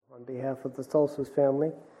On behalf of the Solstice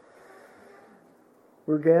family,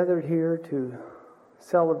 we're gathered here to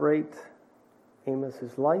celebrate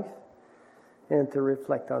Amos's life and to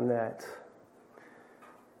reflect on that.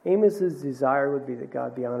 Amos's desire would be that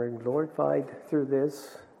God be honored and glorified through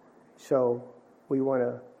this, so we want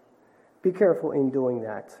to be careful in doing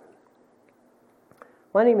that.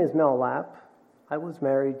 My name is Mel Lapp. I was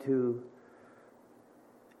married to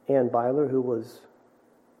Ann Byler, who was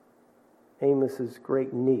Amos's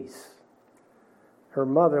great niece. Her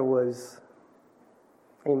mother was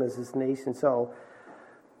Amos's niece, and so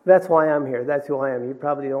that's why I'm here. That's who I am. You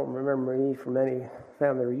probably don't remember me from any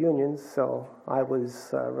family reunions, so I was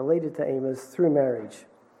related to Amos through marriage.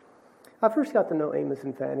 I first got to know Amos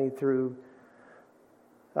and Fanny through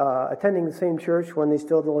attending the same church when they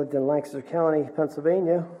still lived in Lancaster County,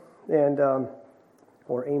 Pennsylvania, and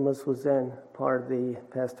where Amos was then part of the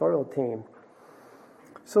pastoral team.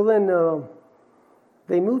 So then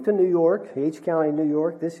they moved to New York, H County, New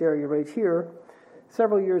York, this area right here,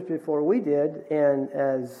 several years before we did. And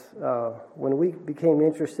as when we became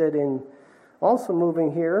interested in also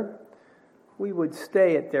moving here, we would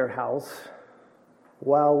stay at their house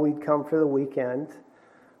while we'd come for the weekend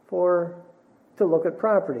to look at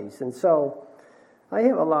properties. And so I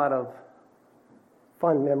have a lot of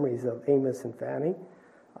fond memories of Amos and Fanny.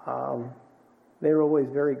 They were always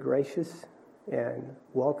very gracious and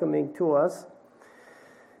welcoming to us.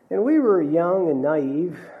 And we were young and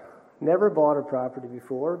naive, never bought a property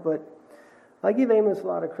before, but I give Amos a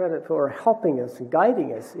lot of credit for helping us and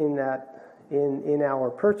guiding us in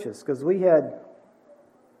our purchase, because we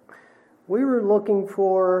were looking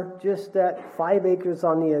for just that 5 acres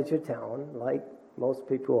on the edge of town, like most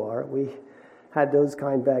people are. We had those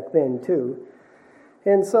kind back then too.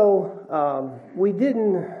 And so we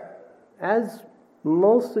didn't, as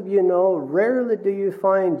most of you know, rarely do you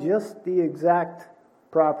find just the exact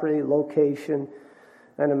property, location,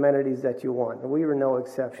 and amenities that you want. And we were no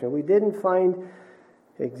exception. We didn't find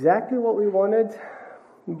exactly what we wanted,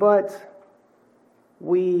 but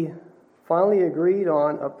we finally agreed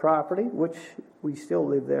on a property, which we still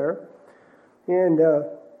live there. And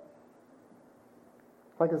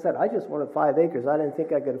like I said, I just wanted 5 acres. I didn't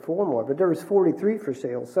think I could afford more, but there was 43 for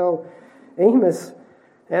sale. So Amos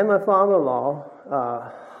and my father-in-law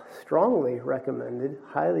strongly recommended,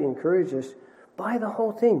 highly encouraged us, buy the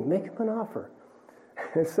whole thing, make him an offer.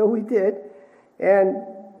 And so we did, and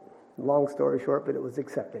long story short, but it was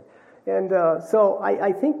accepted. And so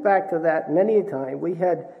I think back to that many a time. We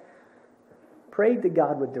had prayed that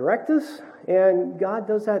God would direct us, and God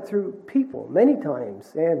does that through people many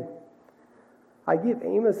times. And I give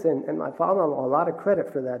Amos and my father-in-law a lot of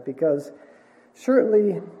credit for that, because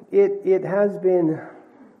certainly it has been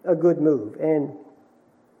a good move, and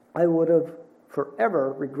I would have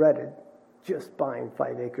forever regretted just buying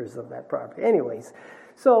 5 acres of that property. Anyways,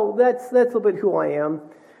 so that's a little bit who I am,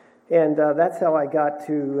 and that's how I got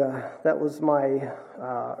to, that was my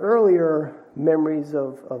earlier memories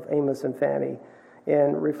of Amos and Fanny,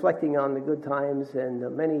 and reflecting on the good times and the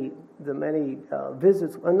many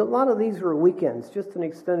visits. And a lot of these were weekends, just an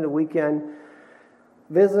extended weekend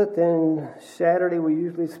visit, and Saturday we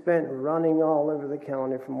usually spent running all over the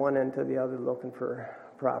county from one end to the other looking for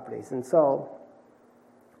properties. And so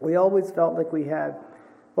we always felt like we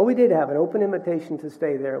did have an open invitation to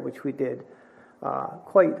stay there, which we did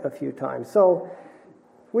quite a few times. So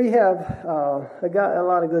we have got a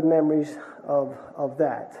lot of good memories of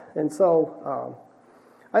that. And so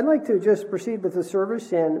I'd like to just proceed with the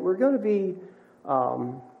service, and we're going to be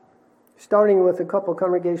starting with a couple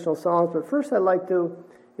congregational songs. But first I'd like to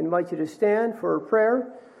invite you to stand for a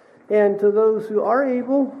prayer. And to those who are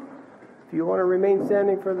able, if you want to remain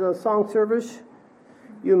standing for the song service,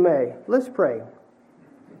 you may. Let's pray.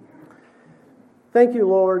 Thank you,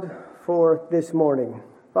 Lord, for this morning.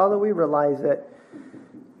 Father, we realize that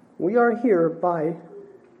we are here by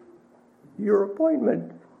your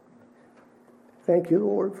appointment. Thank you,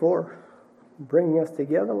 Lord, for bringing us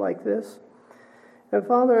together like this. And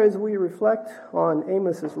Father, as we reflect on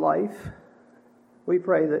Amos's life, we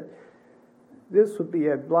pray that this would be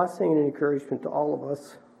a blessing and encouragement to all of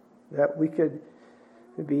us, that we could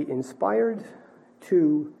be inspired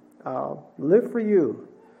to live for you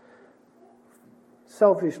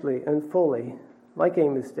selfishly and fully, like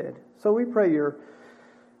Amos did. So we pray your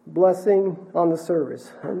blessing on the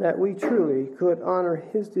service, and that we truly could honor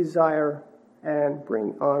his desire and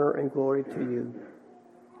bring honor and glory to you.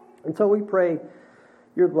 And so we pray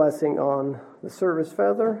your blessing on the service,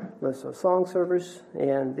 Father. Bless the song service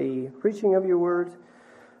and the preaching of your word,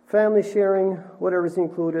 family sharing, whatever is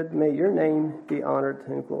included. May your name be honored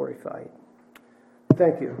and glorified.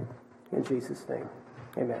 Thank you. In Jesus' name.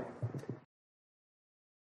 Amen.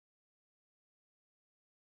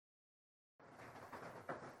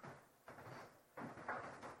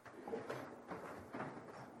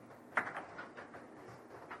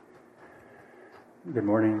 Good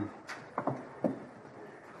morning.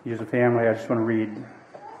 You as a family, I just want to read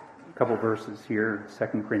a couple verses here.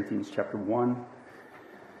 2 Corinthians chapter 1,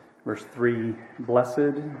 verse 3.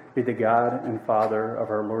 Blessed be the God and Father of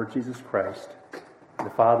our Lord Jesus Christ, the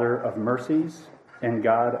Father of mercies and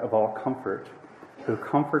God of all comfort, who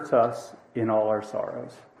comforts us in all our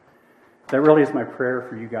sorrows. That really is my prayer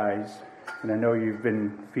for you guys, and I know you've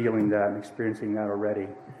been feeling that and experiencing that already.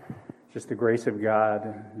 Just the grace of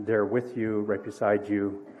God there with you, right beside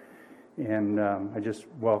you. And I just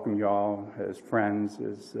welcome you all as friends,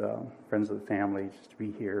 as friends of the family, just to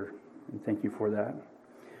be here. And thank you for that.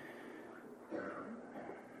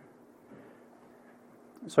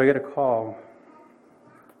 So I got a call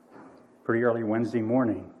pretty early Wednesday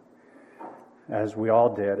morning, as we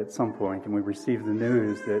all did at some point, and we received the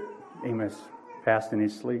news that Amos passed in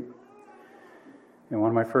his sleep. And one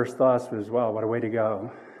of my first thoughts was, wow, what a way to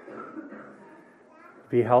go.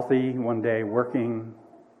 Be healthy one day, working,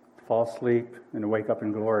 fall asleep, and to wake up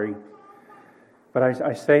in glory. But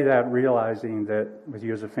I say that realizing that with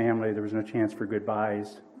you as a family, there was no chance for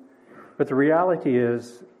goodbyes. But the reality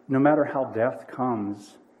is, no matter how death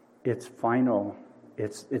comes, it's final.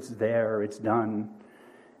 It's there. It's done.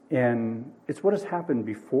 And it's what has happened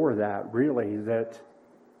before that, really, that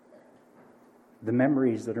the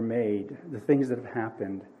memories that are made, the things that have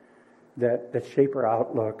happened, that shape our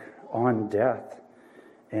outlook on death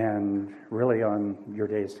and really on your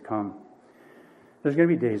days to come. There's going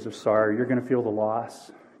to be days of sorrow. You're going to feel the loss.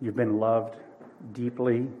 You've been loved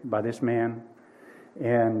deeply by this man.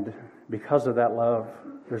 And because of that love,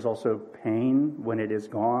 there's also pain when it is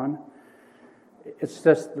gone. It's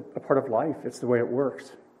just a part of life. It's the way it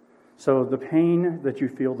works. So the pain that you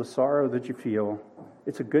feel, the sorrow that you feel,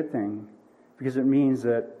 it's a good thing, because it means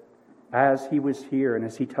that as he was here and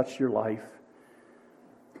as he touched your life,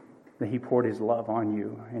 that he poured his love on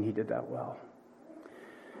you, and he did that well.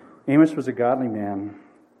 Amos was a godly man.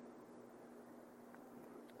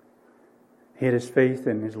 He had his faith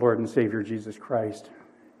in his Lord and Savior Jesus Christ,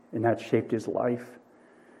 and that shaped his life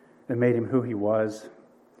and made him who he was.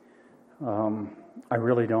 I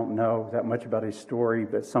really don't know that much about his story,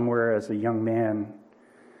 but somewhere as a young man,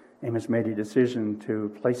 Amos made a decision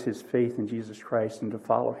to place his faith in Jesus Christ and to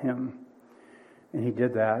follow him. And he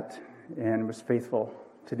did that and was faithful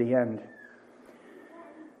to the end.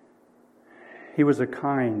 He was a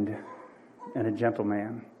kind and a gentle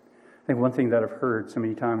man. I think one thing that I've heard so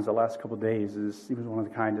many times the last couple of days is he was one of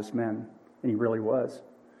the kindest men, and he really was.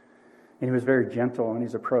 And he was very gentle in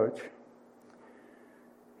his approach.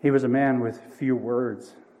 He was a man with few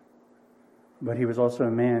words, but he was also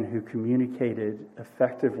a man who communicated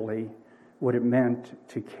effectively what it meant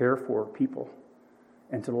to care for people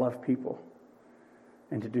and to love people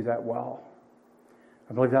and to do that well.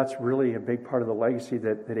 I believe that's really a big part of the legacy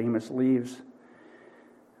that Amos leaves.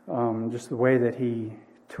 Just the way that he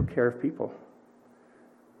took care of people.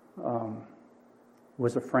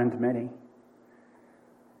 Was a friend to many.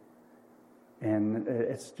 And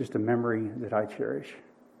it's just a memory that I cherish.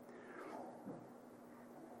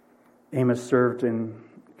 Amos served in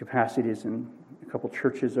capacities in a couple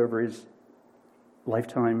churches over his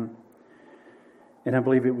lifetime. And I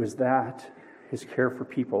believe it was that, his care for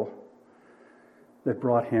people, that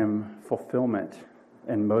brought him fulfillment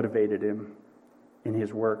and motivated him in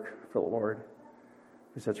his work for the Lord,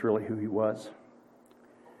 because that's really who he was.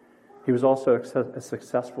 He was also a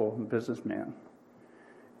successful businessman.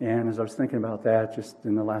 And as I was thinking about that just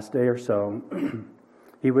in the last day or so,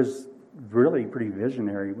 he was really pretty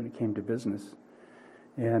visionary when it came to business.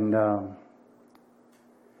 And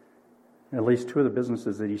at least two of the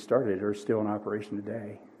businesses that he started are still in operation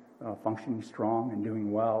today, functioning strong and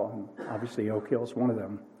doing well. And obviously Oak Hill is one of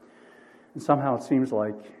them. And somehow it seems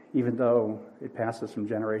like, even though it passes from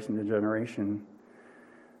generation to generation,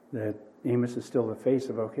 that Amos is still the face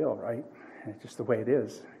of Oak Hill, right? It's just the way it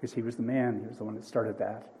is, because he was the man, he was the one that started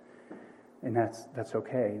that. And that's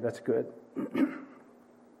okay, that's good.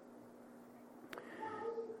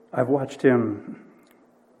 I've watched him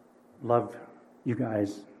love you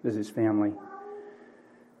guys as his family.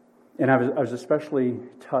 And I was especially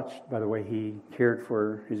touched by the way he cared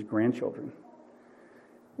for his grandchildren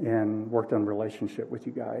and worked on relationship with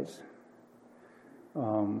you guys.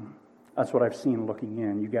 That's what I've seen looking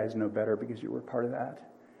in. You guys know better because you were part of that.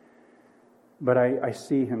 But I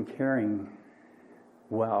see him caring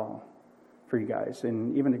well for you guys.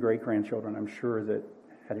 And even the great-grandchildren, I'm sure, that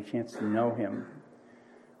had a chance to know him,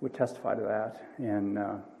 would testify to that, and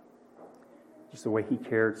just the way he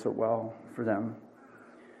cared so well for them.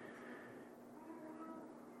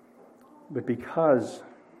 But because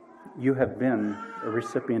you have been a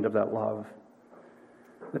recipient of that love,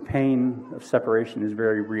 the pain of separation is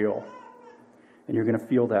very real. And you're going to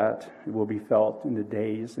feel that. It will be felt in the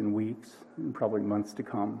days and weeks and probably months to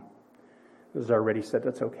come. As I already said,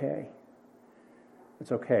 that's okay.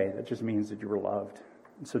 It's okay. That just means that you were loved.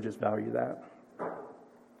 And so just value that.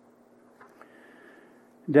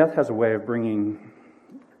 Death has a way of bringing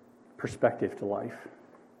perspective to life.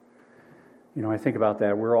 You know, I think about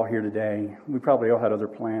that. We're all here today. We probably all had other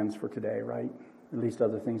plans for today, right? At least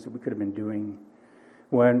other things that we could have been doing.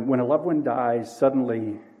 When a loved one dies,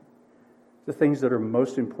 suddenly the things that are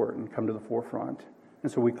most important come to the forefront.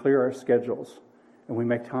 And so we clear our schedules and we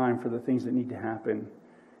make time for the things that need to happen.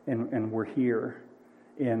 And we're here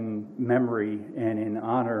in memory and in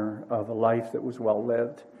honor of a life that was well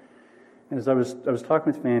lived. And as I was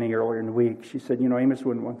talking with Fanny earlier in the week, she said, you know, Amos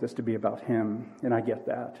wouldn't want this to be about him. And I get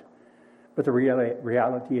that. But the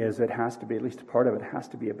reality is it has to be, at least a part of it has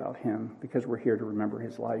to be about him, because we're here to remember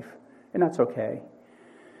his life. And that's okay.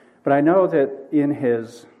 But I know that in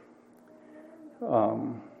his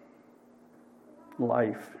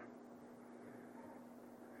life,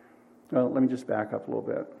 well, let me just back up a little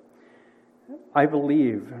bit. I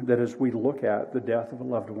believe that as we look at the death of a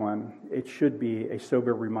loved one, it should be a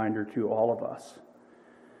sober reminder to all of us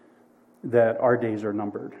that our days are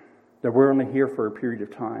numbered, that we're only here for a period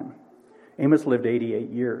of time. Amos lived 88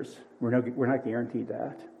 years. We're not guaranteed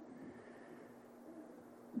that.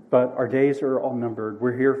 But our days are all numbered.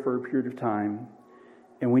 We're here for a period of time,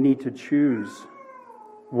 and we need to choose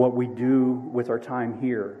what we do with our time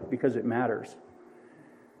here, because it matters.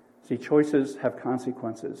 See, choices have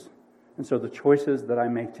consequences. And so the choices that I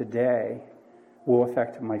make today will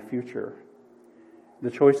affect my future. The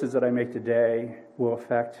choices that I make today will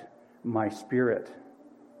affect my spirit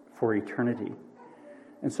for eternity.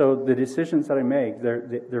 And so the decisions that I make,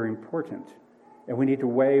 they're important. And we need to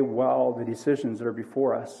weigh well the decisions that are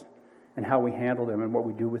before us and how we handle them and what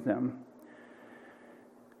we do with them.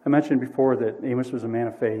 I mentioned before that Amos was a man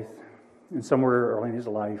of faith. And somewhere early in his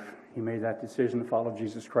life, he made that decision to follow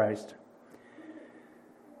Jesus Christ.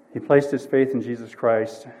 He placed his faith in Jesus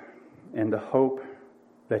Christ and the hope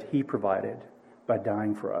that he provided by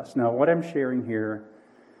dying for us. Now, what I'm sharing here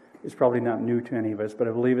is probably not new to any of us, but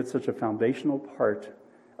I believe it's such a foundational part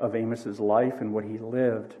of Amos's life and what he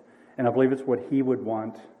lived. And I believe it's what he would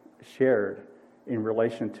want shared in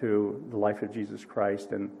relation to the life of Jesus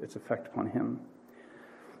Christ and its effect upon him.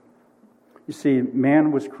 You see,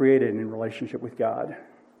 man was created in relationship with God.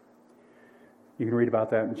 You can read about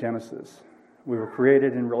that in Genesis. We were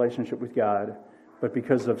created in relationship with God, but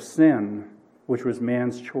because of sin, which was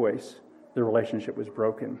man's choice, the relationship was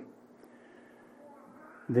broken.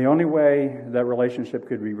 The only way that relationship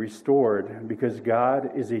could be restored, because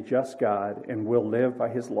God is a just God and will live by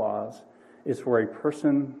his laws, is for a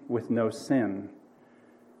person with no sin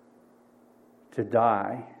to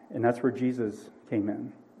die. And that's where Jesus came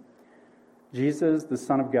in. Jesus, the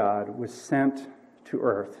Son of God, was sent to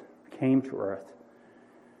earth, came to earth.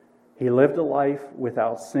 He lived a life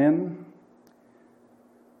without sin,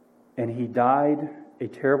 and he died a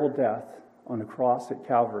terrible death on the cross at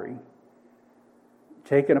Calvary,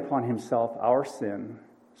 taken upon himself our sin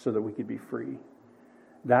so that we could be free.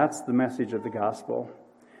 That's the message of the gospel.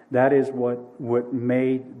 That is what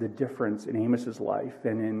made the difference in Amos's life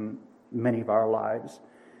and in many of our lives.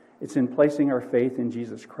 It's in placing our faith in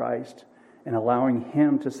Jesus Christ and allowing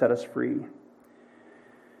him to set us free.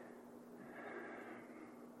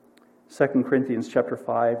 2 Corinthians chapter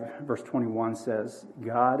 5, verse 21 says,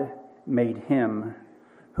 God made him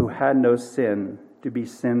who had no sin to be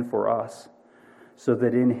sin for us, so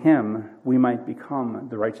that in him we might become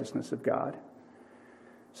the righteousness of God.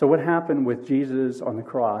 So what happened with Jesus on the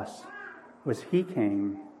cross was he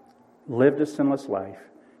came, lived a sinless life,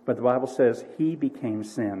 but the Bible says he became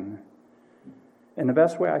sin. And the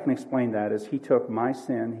best way I can explain that is he took my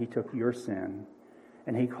sin, he took your sin,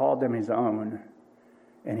 and he called them his own.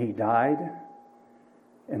 And he died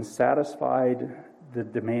and satisfied the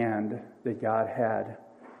demand that God had.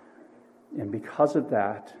 And because of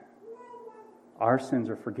that, our sins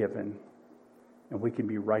are forgiven and we can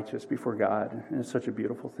be righteous before God. And it's such a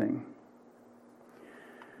beautiful thing.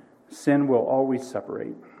 Sin will always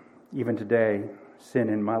separate. Even today, sin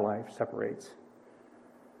in my life separates.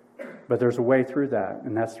 But there's a way through that,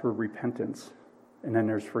 and that's through repentance. And then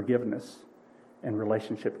there's forgiveness, and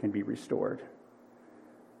relationship can be restored.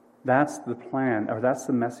 That's the plan, or that's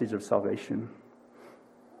the message of salvation.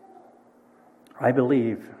 I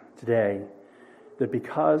believe today that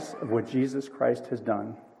because of what Jesus Christ has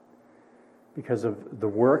done, because of the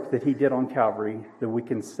work that he did on Calvary, that we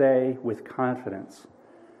can say with confidence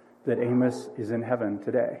that Amos is in heaven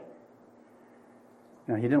today.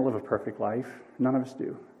 Now, he didn't live a perfect life. None of us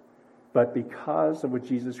do. But because of what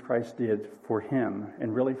Jesus Christ did for him,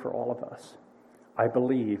 and really for all of us, I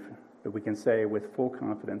believe that we can say with full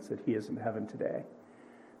confidence that he is in heaven today,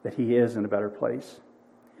 that he is in a better place.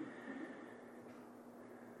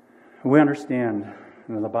 We understand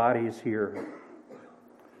the body is here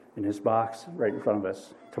in his box right in front of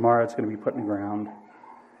us. Tomorrow it's going to be put in the ground.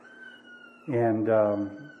 And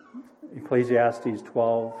Ecclesiastes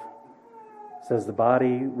 12 says the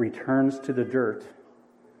body returns to the dirt,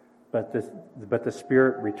 but the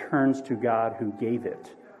spirit returns to God who gave it.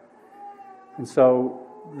 And so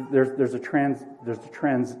there's a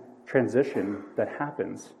transition that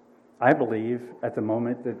happens, I believe, at the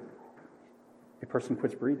moment that a person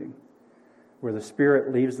quits breathing, where the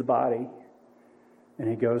spirit leaves the body and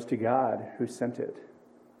it goes to God who sent it.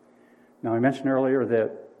 Now, I mentioned earlier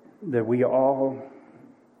that we all,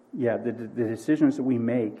 the decisions that we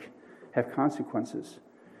make have consequences.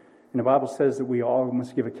 And the Bible says that we all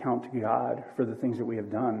must give account to God for the things that we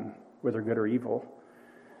have done, whether good or evil.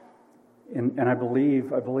 And I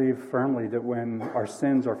believe firmly that when our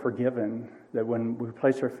sins are forgiven, that when we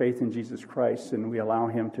place our faith in Jesus Christ and we allow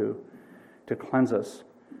him to cleanse us,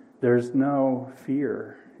 there's no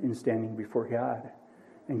fear in standing before God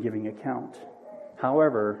and giving account.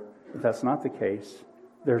 However, if that's not the case,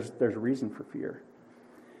 there's reason for fear.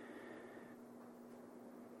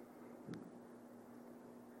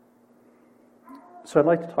 So I'd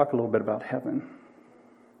like to talk a little bit about heaven.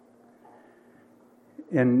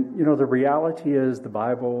 And, the reality is the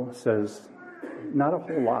Bible says not a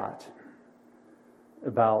whole lot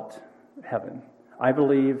about heaven. I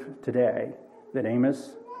believe today that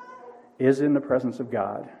Amos is in the presence of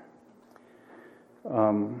God.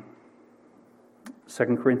 2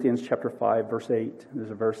 Corinthians chapter 5, verse 8,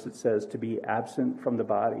 there's a verse that says, to be absent from the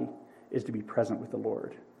body is to be present with the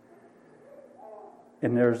Lord.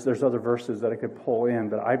 And there's other verses that I could pull in,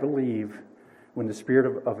 but I believe when the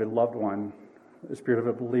spirit of a loved one, the spirit of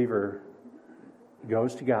a believer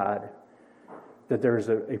goes to God, that there's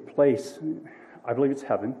a place, I believe it's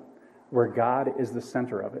heaven, where God is the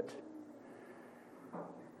center of it.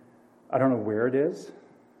 I don't know where it is,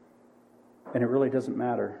 and it really doesn't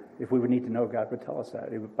matter. If we would need to know, God would tell us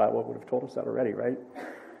that. The Bible would have told us that already, right?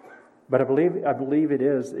 But I believe it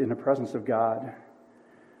is in the presence of God.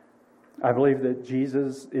 I believe that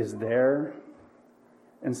Jesus is there,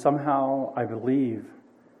 and somehow I believe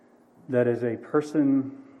that as a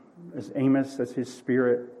person, as Amos, as his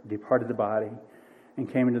spirit departed the body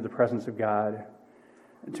and came into the presence of God,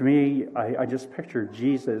 to me, I just picture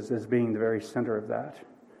Jesus as being the very center of that.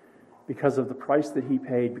 Because of the price that he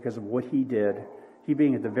paid, because of what he did, he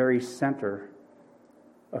being at the very center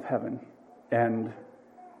of heaven. And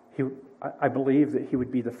I believe that he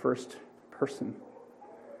would be the first person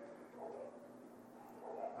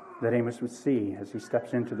that Amos would see as he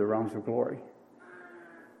steps into the realms of glory.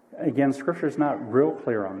 Again, Scripture is not real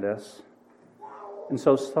clear on this. And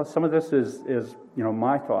so some of this is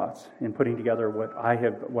my thoughts in putting together what I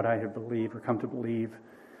have believed or come to believe,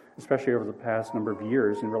 especially over the past number of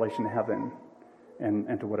years in relation to heaven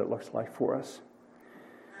and to what it looks like for us.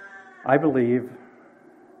 I believe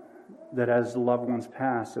that as the loved ones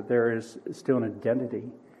pass, that there is still an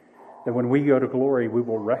identity, that when we go to glory, we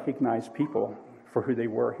will recognize people for who they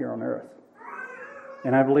were here on earth.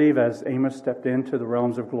 And I believe as Amos stepped into the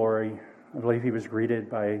realms of glory, I believe he was greeted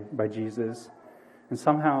by Jesus. And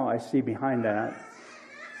somehow I see behind that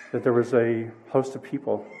there was a host of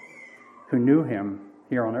people who knew him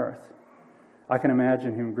here on earth. I can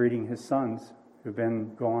imagine him greeting his sons who've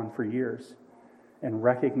been gone for years and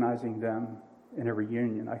recognizing them in a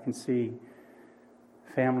reunion. I can see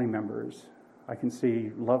family members. I can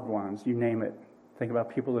see loved ones, you name it. Think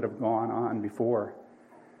about people that have gone on before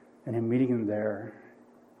and him meeting them there.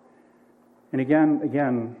 And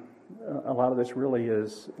again, a lot of this really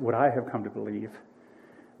is what I have come to believe,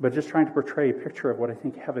 but just trying to portray a picture of what I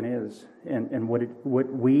think heaven is and what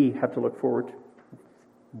we have to look forward to.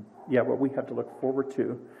 Yeah, what we have to look forward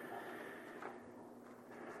to.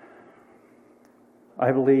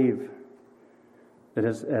 I believe that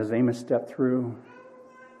as Amos stepped through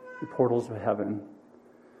the portals of heaven,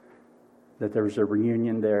 that there's a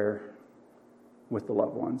reunion there with the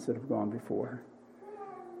loved ones that have gone before.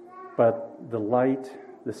 But the light,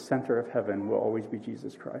 the center of heaven will always be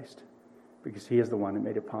Jesus Christ, because he is the one that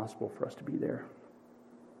made it possible for us to be there.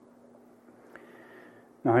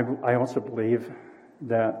 Now, I also believe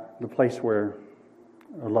that the place where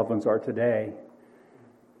our loved ones are today,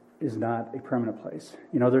 is not a permanent place.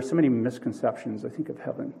 There's so many misconceptions, I think, of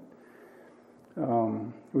heaven.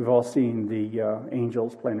 We've all seen the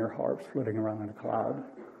angels playing their harps floating around in a cloud.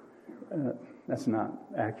 That's not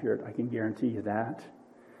accurate, I can guarantee you that.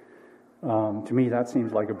 To me, that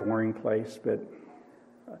seems like a boring place, but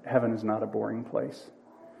heaven is not a boring place.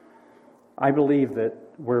 I believe that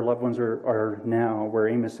where loved ones are now, where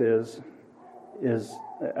Amos is,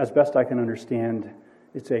 as best I can understand,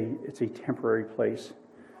 it's a temporary place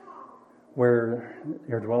where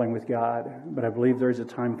they're dwelling with God. But I believe there is a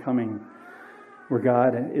time coming where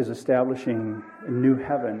God is establishing a new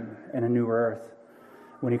heaven and a new earth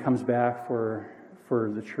when He comes back for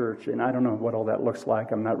the church. And I don't know what all that looks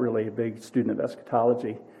like. I'm not really a big student of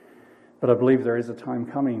eschatology. But I believe there is a time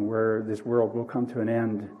coming where this world will come to an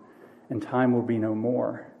end and time will be no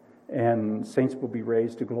more. And saints will be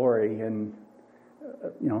raised to glory. And,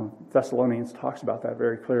 Thessalonians talks about that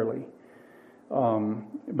very clearly.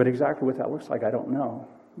 But exactly what that looks like, I don't know.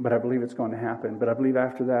 But I believe it's going to happen. But I believe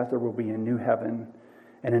after that there will be a new heaven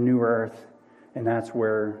and a new earth. And that's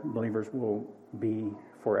where believers will be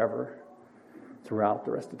forever throughout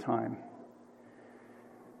the rest of time.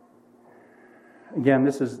 Again,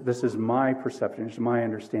 this is my perception, it's my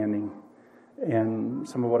understanding, and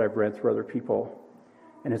some of what I've read through other people.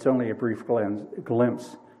 And it's only a brief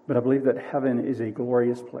glimpse. But I believe that heaven is a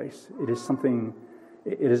glorious place. It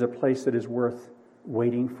is a place that is worth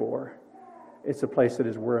waiting for. It's a place that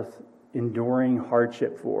is worth enduring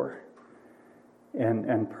hardship for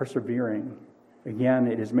and persevering. Again,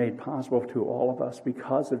 it is made possible to all of us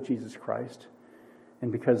because of Jesus Christ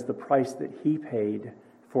and because the price that He paid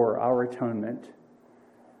for our atonement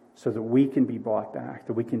so that we can be bought back,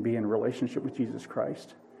 that we can be in a relationship with Jesus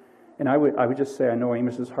Christ. And I would just say, I know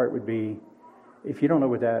Amos's heart would be, if you don't know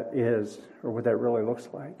what that is or what that really looks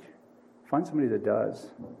like, find somebody that does.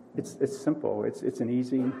 It's simple. It's an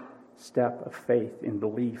easy step of faith in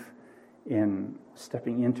belief in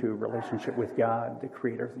stepping into a relationship with God, the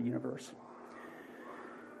creator of the universe.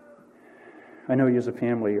 I know you as a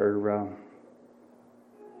family are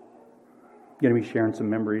going to be sharing some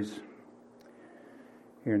memories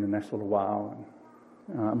here in the next little while.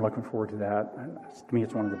 I'm looking forward to that. To me,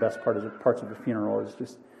 it's one of the best parts of a funeral is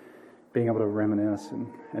just being able to reminisce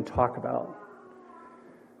and talk about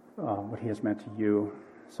what He has meant to you.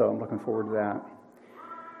 So I'm looking forward to that.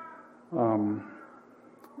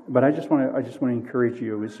 But I just want to encourage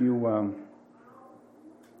you as you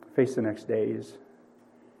face the next days,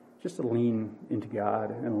 just to lean into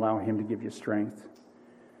God and allow Him to give you strength.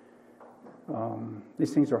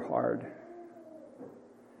 These things are hard,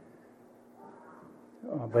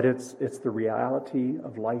 but it's the reality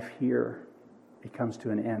of life here. It comes to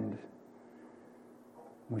an end.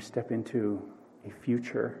 We step into a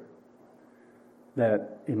future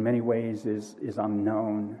that in many ways is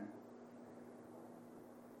unknown.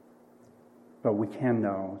 But we can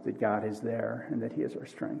know that God is there and that He is our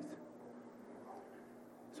strength.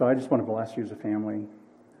 So I just want to bless you as a family.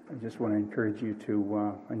 I just want to encourage you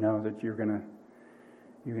to, I know that you're going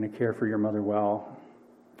to care for your mother well.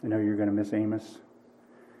 I know you're going to miss Amos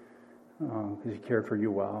because he cared for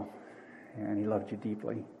you well and he loved you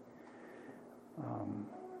deeply.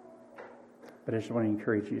 But I just want to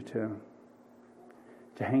encourage you to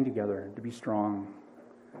hang together, to be strong.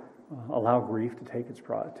 Allow grief to take its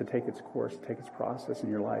course, to take its process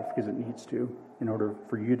in your life, because it needs to, in order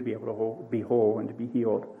for you to be able to be whole and to be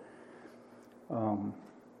healed.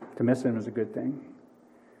 To miss him is a good thing.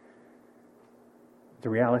 The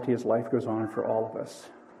reality is life goes on for all of us.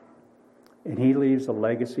 And he leaves a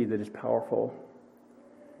legacy that is powerful.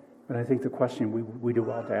 But I think the question we do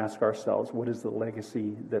well to ask ourselves, what is the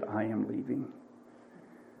legacy that I am leaving?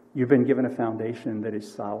 You've been given a foundation that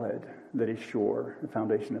is solid, that is sure, a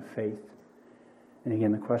foundation of faith. And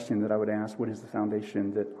again, the question that I would ask, what is the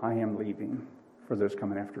foundation that I am leaving for those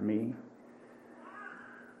coming after me?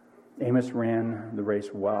 Amos ran the race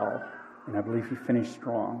well, and I believe he finished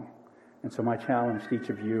strong. And so my challenge to each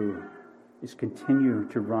of you is continue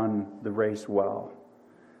to run the race well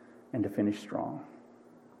and to finish strong.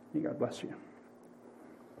 May God bless you.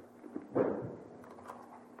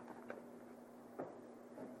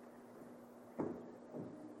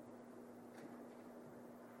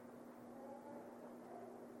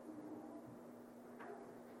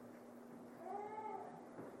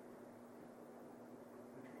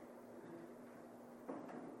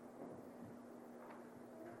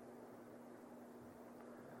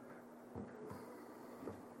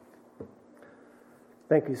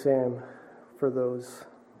 Thank you, Sam, for those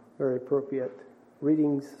very appropriate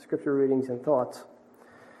readings, scripture readings, and thoughts.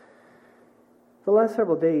 The last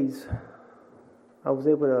several days, I was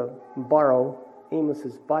able to borrow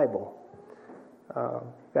Amos's Bible.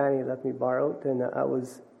 Fanny let me borrow it, and I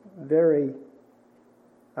was very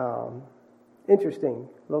interesting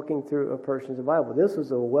looking through a person's Bible. This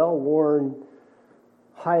was a well-worn,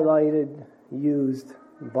 highlighted, used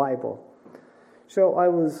Bible. So I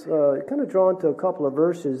was kind of drawn to a couple of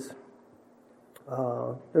verses.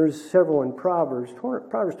 There's several in Proverbs.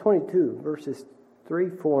 Proverbs 22, verses 3,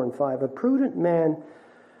 4, and 5. A prudent man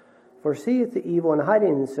foreseeth the evil and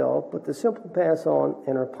hiding himself, but the simple pass on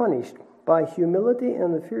and are punished. By humility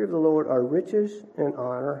and the fear of the Lord are riches and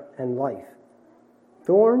honor and life.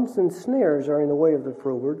 Thorns and snares are in the way of the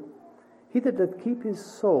froward. He that doth keep his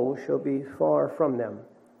soul shall be far from them.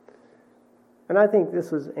 And I think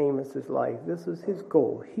this was Amos's life. This was his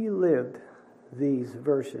goal. He lived these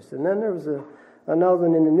verses. And then there was another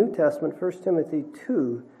one in the New Testament, 1 Timothy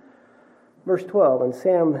 2, verse 12. And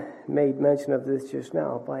Sam made mention of this just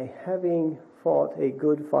now. By having fought a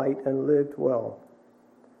good fight and lived well.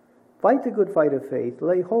 Fight the good fight of faith.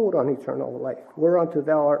 Lay hold on eternal life, whereunto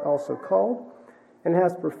thou art also called, and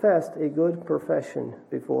hast professed a good profession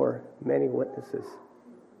before many witnesses.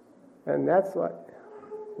 And that's what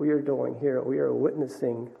we are doing here. We are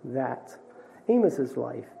witnessing that. Amos's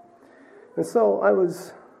life. And so I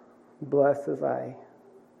was blessed as I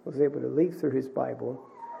was able to leaf through his Bible.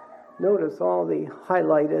 Notice all the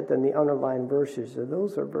highlighted and the underlined verses. And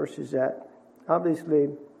those are verses that obviously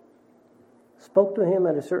spoke to him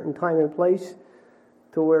at a certain time and place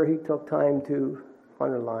to where he took time to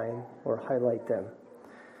underline or highlight them.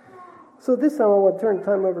 So this time I want to turn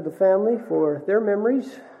time over to the family for their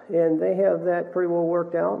memories, and they have that pretty well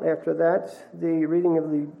worked out. After that, the reading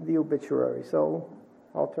of the obituary. So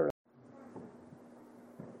I'll turn it.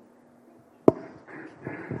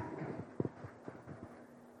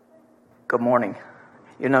 Good morning.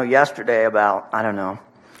 Yesterday about,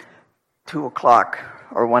 2 o'clock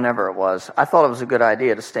or whenever it was, I thought it was a good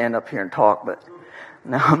idea to stand up here and talk, but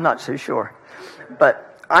now I'm not so sure.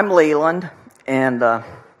 But I'm Leland, and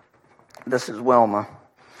this is Wilma.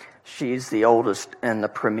 She's the oldest and the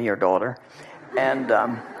premier daughter.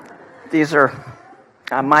 And these are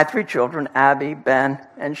my 3 children, Abby, Ben,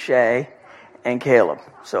 and Shay, and Caleb.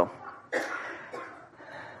 So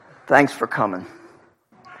thanks for coming.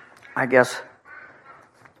 I guess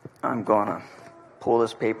I'm going to pull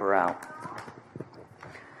this paper out.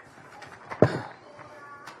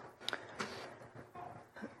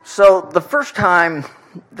 So the first time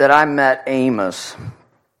that I met Amos,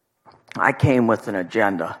 I came with an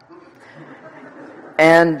agenda,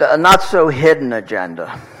 and a not so hidden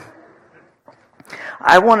agenda.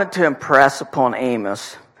 I wanted to impress upon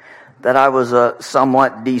Amos that I was a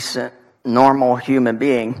somewhat decent, normal human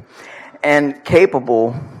being and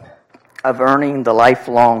capable of earning the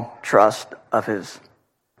lifelong trust of his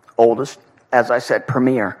oldest, as I said,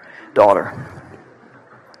 premier daughter.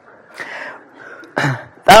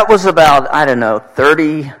 That was about,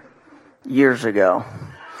 30 years ago.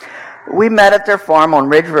 We met at their farm on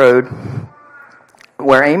Ridge Road,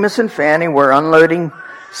 where Amos and Fanny were unloading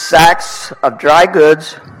sacks of dry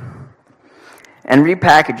goods and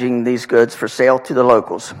repackaging these goods for sale to the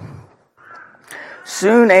locals.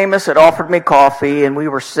 Soon Amos had offered me coffee, and we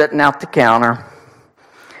were sitting out the counter.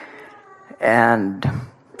 And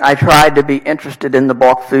I tried to be interested in the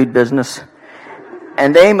bulk food business.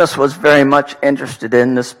 And Amos was very much interested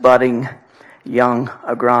in this budding young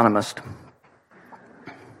agronomist.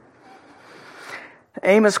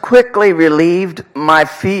 Amos quickly relieved my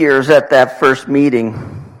fears at that first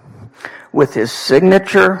meeting with his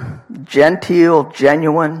signature, genteel,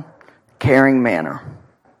 genuine, caring manner.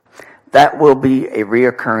 That will be a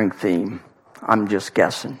reoccurring theme. I'm just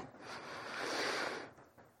guessing.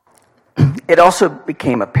 It also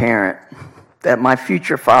became apparent that my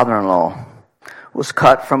future father-in-law was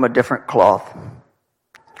cut from a different cloth.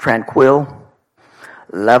 Tranquil,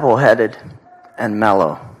 level-headed, and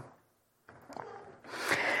mellow.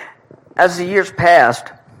 As the years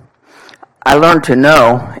passed, I learned to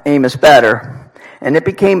know Amos better, and it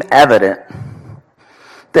became evident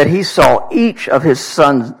that he saw each of his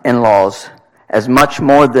sons-in-laws as much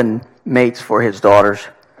more than mates for his daughters.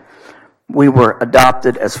 We were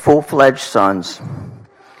adopted as full-fledged sons,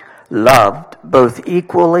 loved both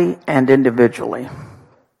equally and individually.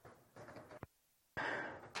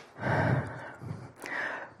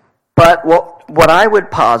 But what I would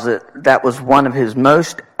posit that was one of his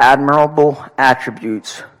most admirable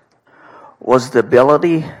attributes was the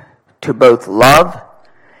ability to both love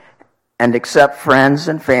and accept friends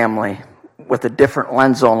and family with a different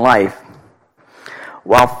lens on life,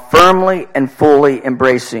 while firmly and fully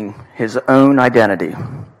embracing his own identity.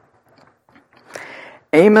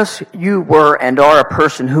 Amos, you were and are a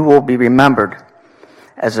person who will be remembered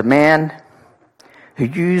as a man who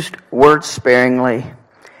used words sparingly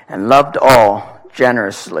and loved all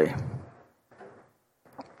generously.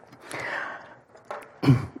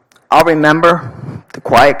 I'll remember the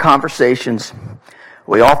quiet conversations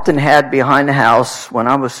we often had behind the house when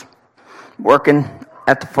I was working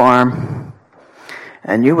at the farm,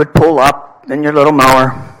 and you would pull up in your little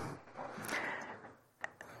mower,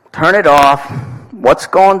 turn it off. What's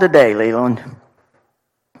going today, Leland?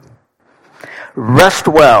 Rest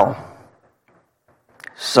well.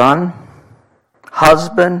 Son,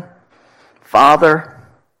 husband, father,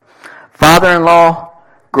 father-in-law,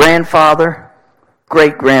 grandfather,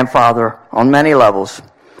 great-grandfather on many levels,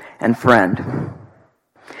 and friend.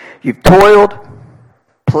 You've toiled,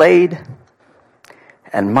 played,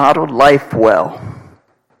 and modeled life well.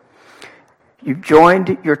 You've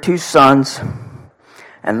joined your two sons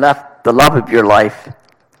and left the love of your life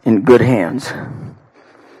in good hands.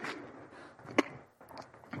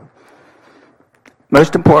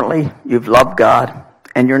 Most importantly, you've loved God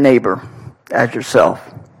and your neighbor as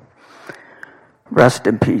yourself. Rest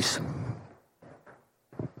in peace.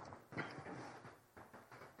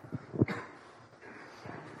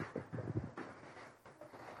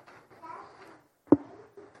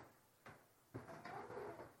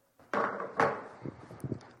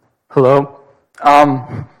 Hello.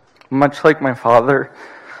 Much like my father,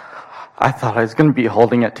 I thought I was going to be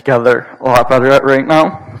holding it together a lot better right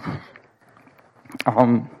now.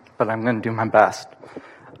 But I'm going to do my best.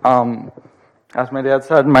 As my dad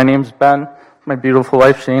said, my name's Ben, my beautiful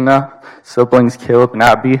wife Shayna, siblings Caleb and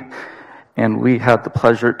Abby, and we had the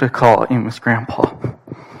pleasure to call Amos Grandpa.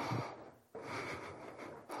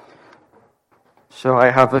 So I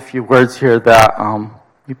have a few words here that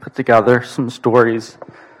we put together, some stories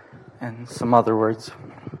and some other words.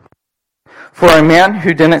 For a man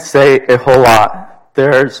who didn't say a whole lot,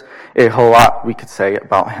 there's a whole lot we could say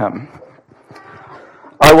about him.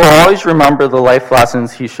 I will always remember the life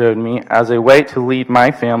lessons he showed me as a way to lead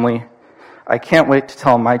my family. I can't wait to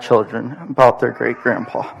tell my children about their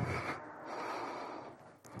great-grandpa.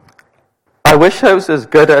 I wish I was as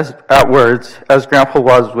good at words as Grandpa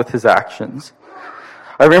was with his actions.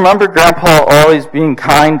 I remember Grandpa always being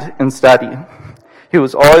kind and steady. He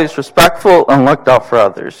was always respectful and looked out for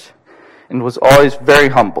others, and was always very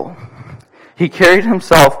humble. He carried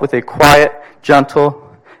himself with a quiet,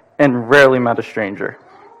 gentle, and rarely met a stranger.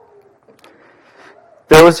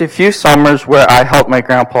 There was a few summers where I helped my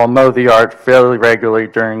grandpa mow the yard fairly regularly.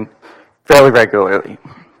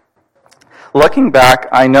 Looking back,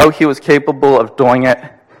 I know he was capable of doing it,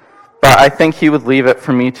 but I think he would leave it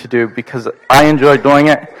for me to do because I enjoyed doing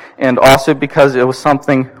it, and also because it was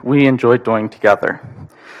something we enjoyed doing together.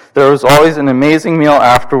 There was always an amazing meal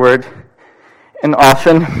afterward, and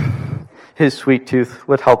often his sweet tooth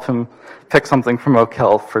would help him pick something from Oak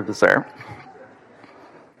Hill for dessert.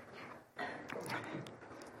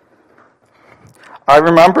 I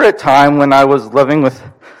remember a time when I was living with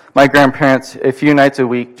my grandparents a few nights a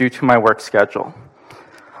week due to my work schedule.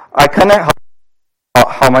 I couldn't help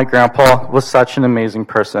how my grandpa was such an amazing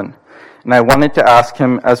person, and I wanted to ask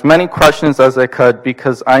him as many questions as I could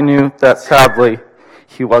because I knew that sadly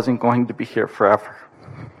he wasn't going to be here forever.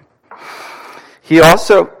 I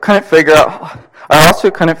also couldn't figure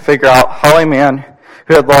out how a man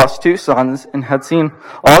who had lost two sons and had seen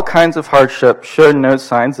all kinds of hardship showed no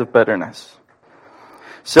signs of bitterness.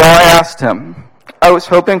 So I asked him. I was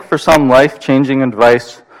hoping for some life-changing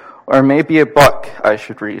advice or maybe a book I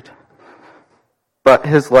should read. But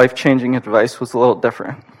his life-changing advice was a little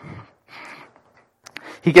different.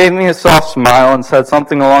 He gave me a soft smile and said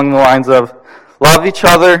something along the lines of, love each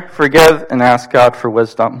other, forgive, and ask God for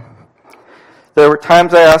wisdom. There were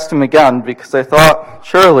times I asked him again because I thought,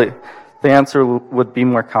 surely, the answer would be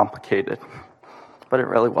more complicated. But it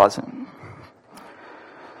really wasn't.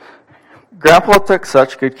 Grandpa took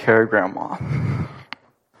such good care of Grandma.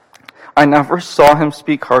 I never saw him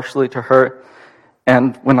speak harshly to her,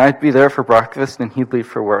 and when I'd be there for breakfast and he'd leave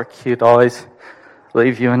for work, he'd always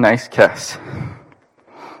leave you a nice kiss.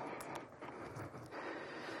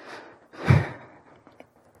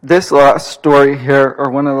 This last story here, or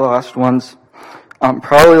one of the last ones,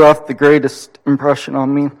 probably left the greatest impression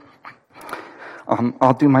on me.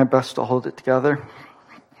 I'll do my best to hold it together.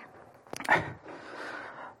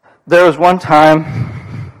 There was one time,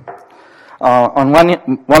 on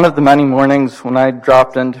one of the many mornings when I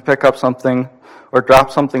dropped in to pick up something or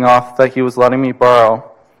drop something off that he was letting me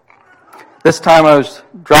borrow. This time I was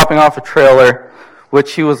dropping off a trailer,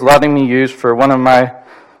 which he was letting me use for one of my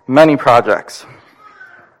many projects.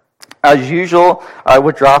 As usual, I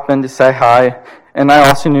would drop in to say hi, and I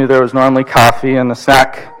also knew there was normally coffee and a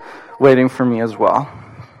snack waiting for me as well.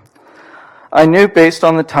 I knew based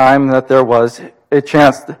on the time that there was a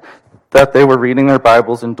chance that they were reading their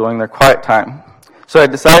Bibles and doing their quiet time. So I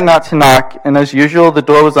decided not to knock, and as usual, the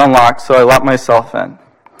door was unlocked, so I let myself in.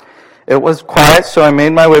 It was quiet, so I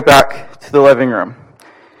made my way back to the living room.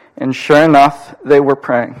 And sure enough, they were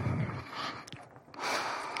praying.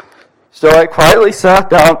 So I quietly sat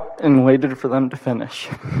down and waited for them to finish.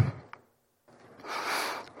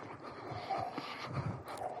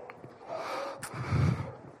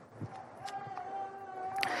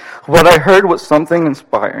 What I heard was something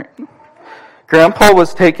inspiring. Grandpa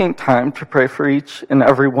was taking time to pray for each and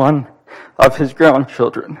every one of his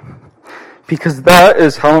grandchildren, because that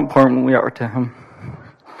is how important we are to him.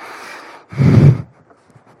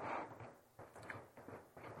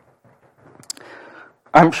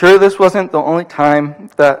 I'm sure this wasn't the only time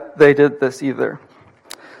that they did this either.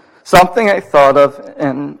 Something I thought of,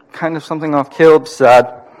 and kind of something off Caleb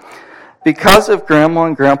said, because of Grandma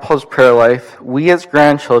and Grandpa's prayer life, we as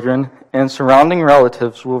grandchildren and surrounding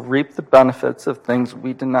relatives will reap the benefits of things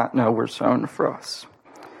we did not know were sown for us.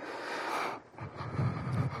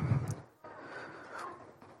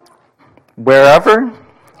 Wherever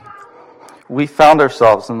we found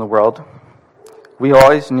ourselves in the world, we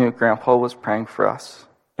always knew Grandpa was praying for us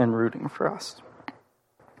and rooting for us.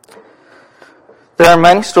 There are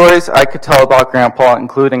many stories I could tell about Grandpa,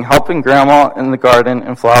 including helping Grandma in the garden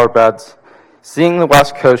and flower beds, seeing the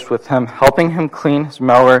West Coast with him, helping him clean his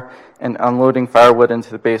mower, and unloading firewood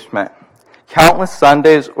into the basement. Countless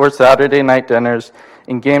Sundays or Saturday night dinners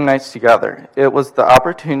and game nights together. It was the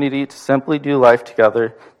opportunity to simply do life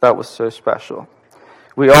together that was so special.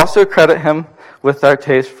 We also credit him with our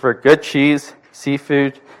taste for good cheese,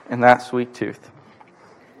 seafood, and that sweet tooth.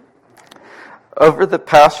 Over the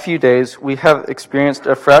past few days, we have experienced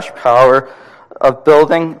a fresh power of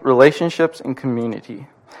building relationships and community.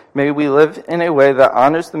 May we live in a way that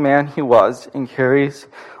honors the man he was and carries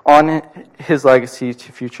on his legacy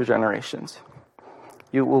to future generations.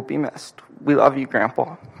 You will be missed. We love you,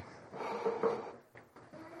 Grandpa.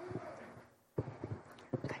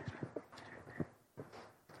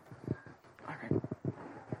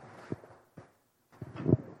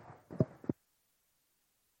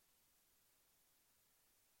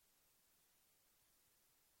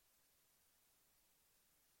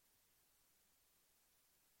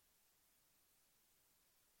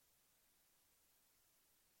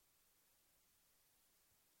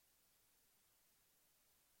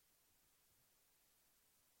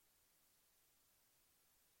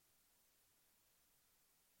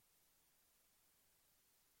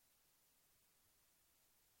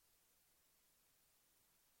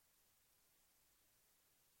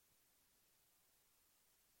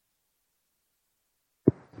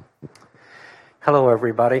 Hello,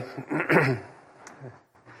 everybody.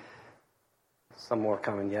 Some more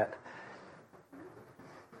coming yet.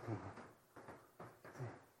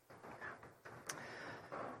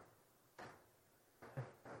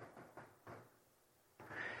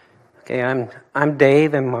 Okay, I'm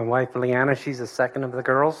Dave, and my wife Leanna. She's the second of the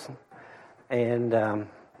girls, and a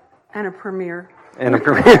premiere. And a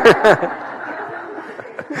premiere.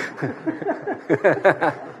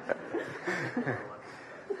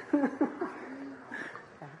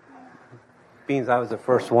 Being I was the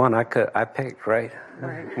first one, I picked, right?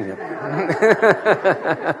 Right.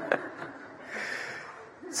 Yeah.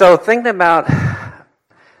 So thinking about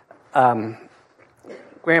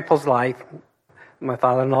Grandpa's life, my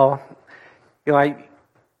father-in-law,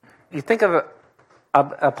 you think of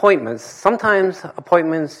appointments. Sometimes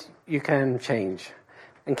appointments you can change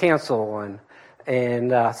and cancel,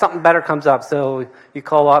 and something better comes up, so you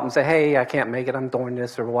call up and say, "Hey, I can't make it. I'm doing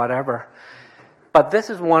this," or whatever. But this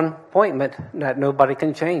is one appointment that nobody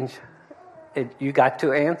can change. You got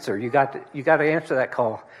to answer. You got to answer that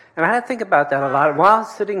call. And I had to think about that a lot while I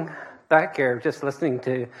was sitting back here, just listening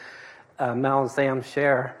to Mel and Sam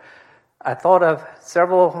share. I thought of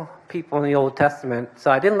several people in the Old Testament.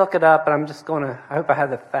 So I didn't look it up, but I hope I have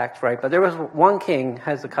the facts right. But there was one king,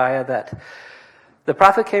 Hezekiah, that the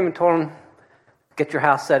prophet came and told him, "Get your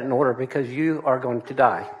house set in order because you are going to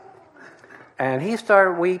die." And he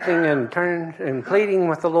started weeping and pleading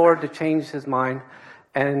with the Lord to change his mind.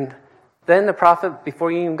 And then the prophet,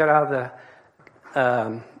 before he even got out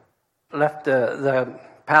of left the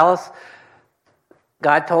palace,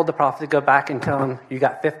 God told the prophet to go back and tell him,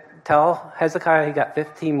 tell Hezekiah he got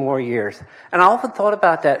 15 more years. And I often thought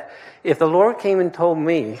about that. If the Lord came and told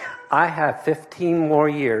me I have 15 more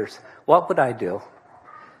years, what would I do?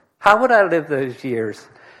 How would I live those years?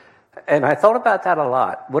 And I thought about that a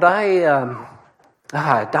lot. Would I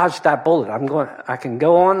dodge that bullet? I can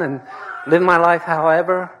go on and live my life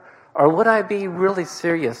however, or would I be really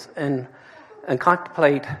serious and and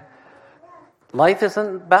contemplate life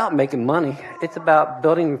isn't about making money. It's about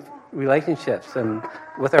building relationships and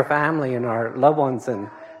with our family and our loved ones and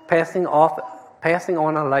passing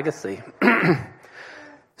on a legacy.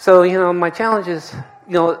 So, my challenge is,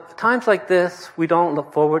 times like this, we don't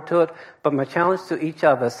look forward to it, but my challenge to each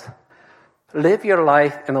of us, live your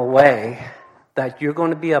life in a way that you're going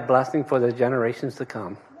to be a blessing for the generations to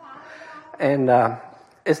come. And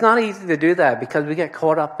it's not easy to do that because we get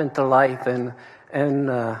caught up into life and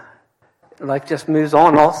life just moves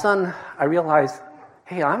on. All of a sudden, I realize,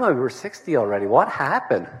 hey, I'm over 60 already. What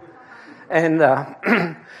happened? And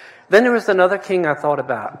then there was another king I thought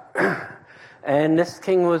about. And this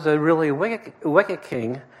king was a really wicked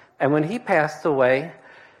king. And when he passed away,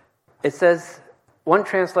 it says, one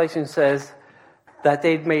translation says that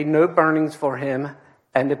they'd made no burnings for him,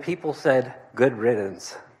 and the people said, good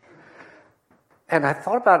riddance. And I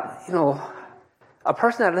thought about, a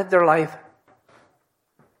person that lived their life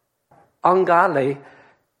ungodly,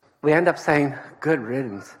 we end up saying, good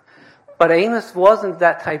riddance. But Amos wasn't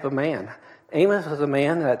that type of man. Amos was a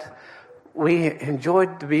man that we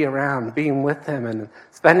enjoyed to be around, being with him and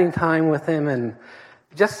spending time with him, and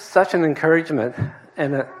just such an encouragement.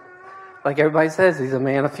 And like everybody says, he's a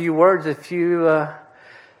man of few words. He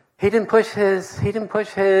didn't push his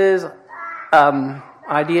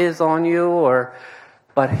ideas on you,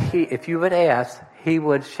 but if you would ask, he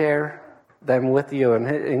would share them with you and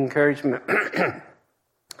encouragement.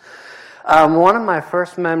 One of my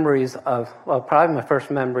first memories probably my first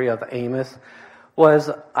memory of Amos was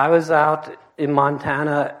I was out in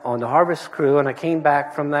Montana on the harvest crew, and I came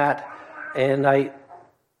back from that, and I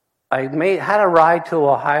had a ride to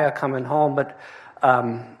Ohio coming home, but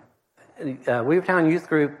Weavertown Youth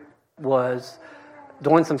Group was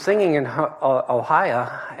doing some singing in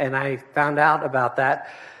Ohio, and I found out about that.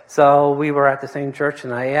 So we were at the same church,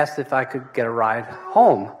 and I asked if I could get a ride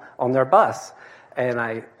home on their bus, and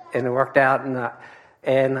it worked out.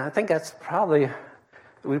 And I think that's probably,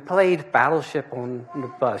 we played Battleship on the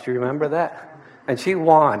bus. You remember that? And she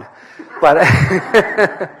won, but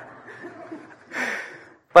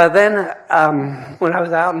but then when I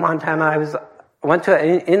was out in Montana, I went to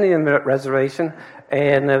an Indian reservation,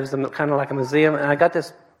 and it was kind of like a museum, and I got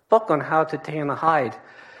this book on how to tan a hide.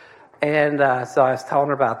 And so I was telling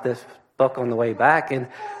her about this book on the way back, and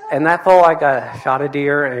that fall I shot a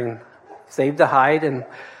deer and saved a hide, and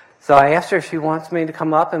so I asked her if she wants me to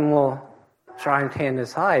come up and we'll try and tan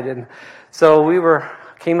this hide. And so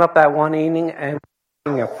came up that one evening and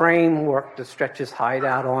a framework to stretch his hide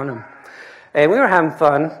out on him. And we were having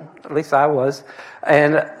fun, at least I was,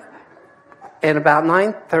 and about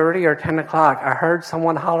 9:30 or 10 o'clock, I heard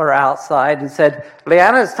someone holler outside and said,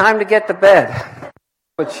 "Leanna, it's time to get to bed."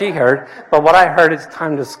 What she heard, but what I heard is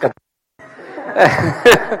time to skip.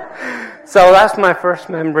 So that's my first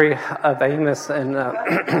memory of Amos. And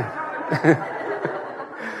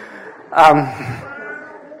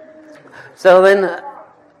so then,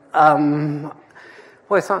 in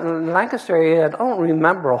Lancaster area, I don't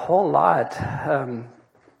remember a whole lot. I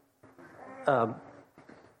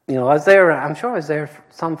was there. I'm sure I was there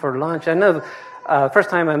some for lunch. I know first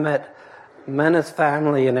time I met Mena's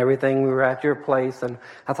family and everything, we were at your place, and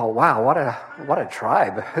I thought, wow, what a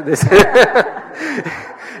tribe.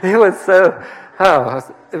 It was so,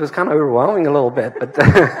 it was kind of overwhelming a little bit, but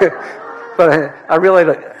but I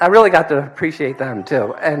really got to appreciate them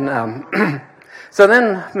too. And so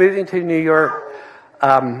then moving to New York,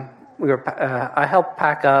 I helped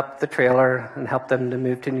pack up the trailer and helped them to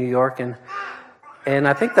move to New York, and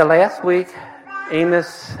I think the last week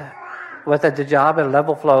Amos was at the job at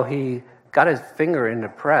Level Flow. He got his finger in the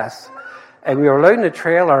press, and we were loading the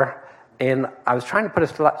trailer, and I was trying to put a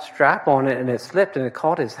strap on it, and it slipped, and it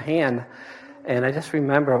caught his hand, and I just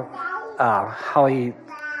remember how he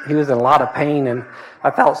was in a lot of pain, and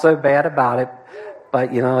I felt so bad about it,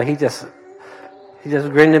 but he just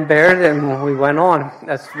grinned and bared it, and we went on.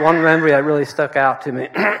 That's one memory that really stuck out to me.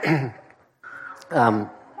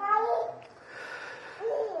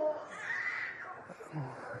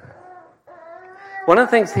 One of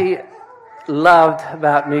the things he loved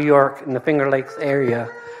about New York and the Finger Lakes area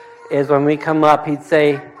is when we come up, he'd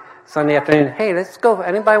say Sunday afternoon, "Hey, let's go.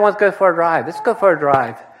 Anybody wants to go for a drive? Let's go for a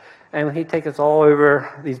drive." And he'd take us all over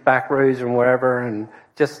these back roads and wherever and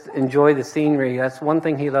just enjoy the scenery. That's one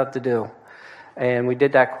thing he loved to do. And we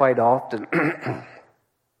did that quite often.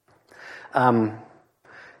 I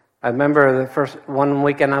remember the first one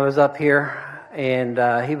weekend I was up here, and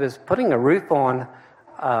he was putting a roof on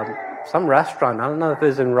some restaurant. I don't know if it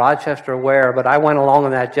was in Rochester or where, but I went along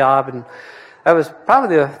on that job, and that was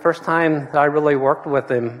probably the first time that I really worked with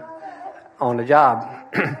him on the job.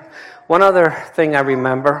 One other thing I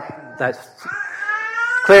remember that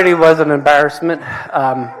clearly was an embarrassment.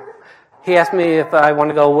 He asked me if I want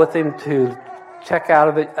to go with him to check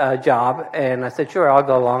out a job, and I said, sure, I'll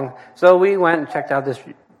go along. So we went and checked out this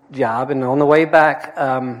job, and on the way back,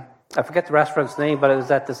 I forget the restaurant's name, but it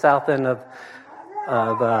was at the south end of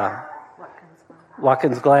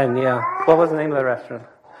Watkins Glen, yeah. What was the name of the restaurant?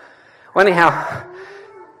 Well, anyhow,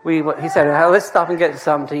 he said, let's stop and get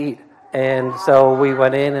something to eat. And so we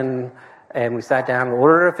went in and we sat down and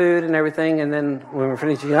ordered our food and everything. And then when we were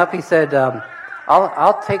finishing up, he said,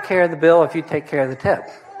 I'll take care of the bill if you take care of the tip.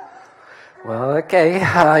 Well, okay,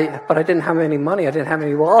 but I didn't have any money. I didn't have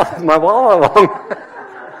my wallet along.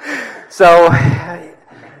 So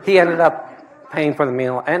he ended up paying for the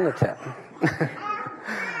meal and the tip.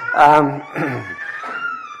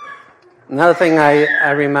 Another thing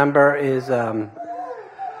I remember is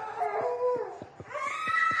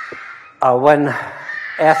when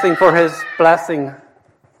asking for his blessing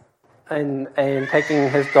and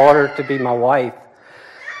taking his daughter to be my wife.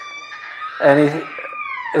 And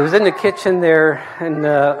it was in the kitchen there in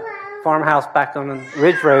the farmhouse back on the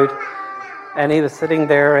Ridge Road, and he was sitting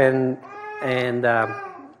there and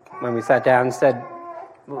when we sat down and said,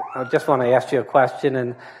 I just want to ask you a question,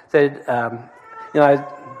 and said,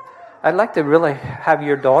 I'd like to really have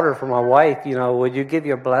your daughter for my wife. Would you give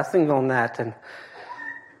your blessing on that? And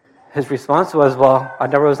his response was, well, I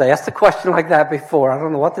never was asked a question like that before. I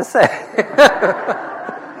don't know what to say.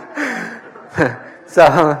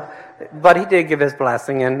 But he did give his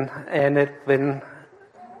blessing, and it's been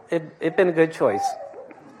a good choice.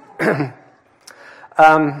 Some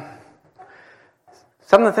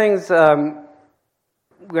of the things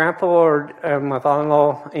Grandpa or my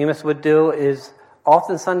father-in-law Amos would do is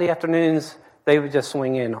often Sunday afternoons they would just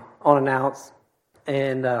swing in unannounced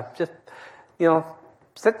and just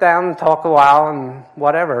sit down and talk a while and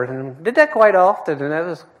whatever, and did that quite often, and that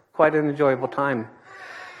was quite an enjoyable time.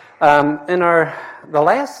 In the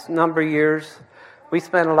last number of years, we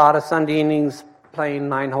spent a lot of Sunday evenings playing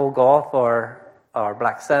 9-hole golf or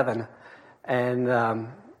Black 7, and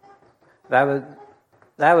that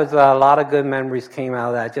was a lot of good memories came out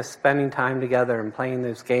of that. Just spending time together and playing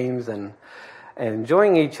those games and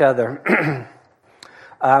enjoying each other.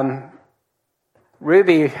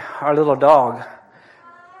 Ruby, our little dog,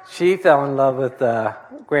 she fell in love with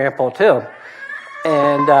Grandpa too,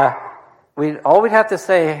 and we'd have to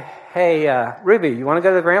say, hey, Ruby, you want to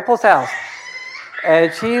go to Grandpa's house?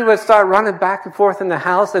 And she would start running back and forth in the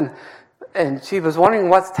house, and she was wondering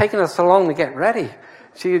what's taking us so long to get ready.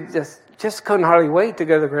 She just couldn't hardly wait to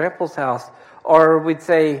go to Grandpa's house. Or we'd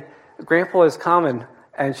say, Grandpa is coming,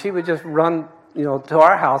 and she would just run, to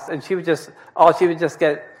our house, and she would just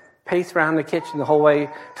get paced around the kitchen the whole way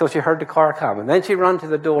till she heard the car coming. Then she'd run to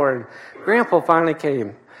the door, and Grandpa finally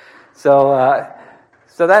came. So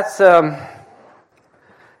that's, he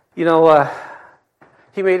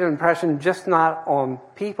made an impression just not on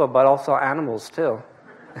people, but also animals too.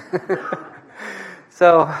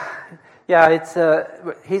 So, yeah,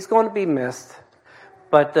 he's going to be missed.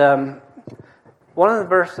 But one of the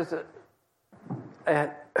verses,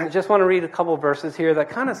 I just want to read a couple of verses here that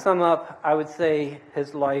kind of sum up, I would say,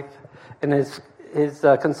 his life and his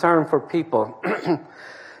concern for people. And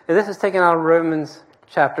this is taken out of Romans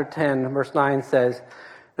chapter 10, verse 9 says,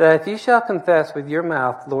 that if you shall confess with your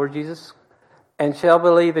mouth, Lord Jesus, and shall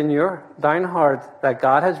believe in thine heart that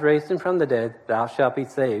God has raised him from the dead, thou shalt be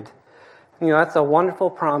saved. That's a wonderful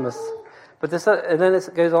promise. But and then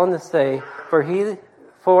it goes on to say, for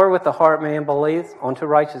with the heart man believes unto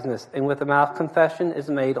righteousness, and with the mouth confession is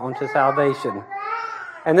made unto salvation.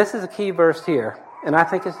 And this is a key verse here. And I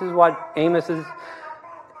think this is what Amos's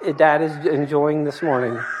dad is enjoying this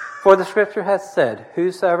morning. For the scripture has said,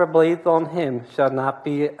 whosoever believeth on him shall not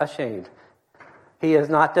be ashamed. He is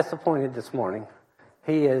not disappointed this morning.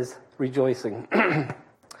 He is rejoicing. Then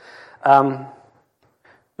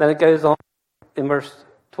it goes on in verse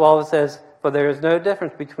 12, it says, for there is no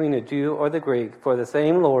difference between the Jew or the Greek, for the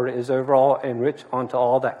same Lord is over all and rich unto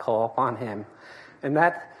all that call upon him. And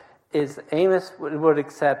that is, Amos would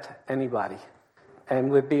accept anybody and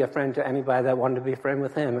would be a friend to anybody that wanted to be a friend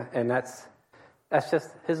with him. And that's just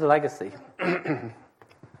his legacy.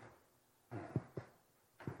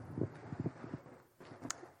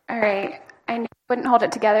 All right. I wouldn't hold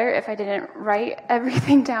it together if I didn't write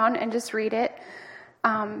everything down and just read it.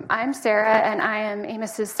 I'm Sarah, and I am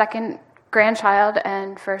Amos's second grandchild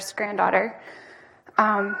and first granddaughter.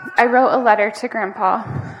 I wrote a letter to Grandpa.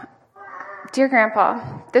 Dear Grandpa,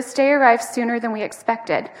 this day arrived sooner than we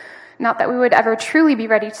expected. Not that we would ever truly be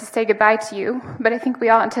ready to say goodbye to you, but I think we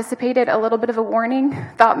all anticipated a little bit of a warning,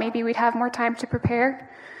 thought maybe we'd have more time to prepare.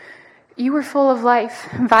 You were full of life,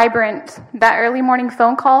 vibrant. That early morning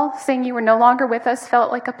phone call saying you were no longer with us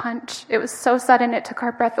felt like a punch. It was so sudden it took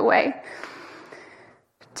our breath away.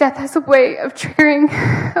 Death has a way of triggering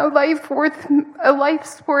a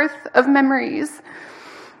life's worth of memories.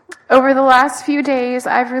 Over the last few days,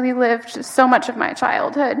 I've really lived so much of my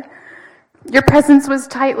childhood. Your presence was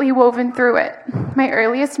tightly woven through it. My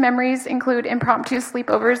earliest memories include impromptu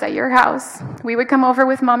sleepovers at your house. We would come over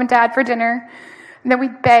with Mom and Dad for dinner, and then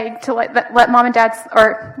we'd beg to let Mom and Dad,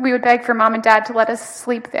 or we would beg for Mom and Dad to let us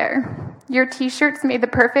sleep there. Your t-shirts made the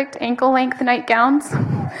perfect ankle-length nightgowns.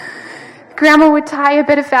 Grandma would tie a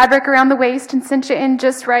bit of fabric around the waist and cinch it in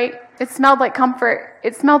just right. It smelled like comfort.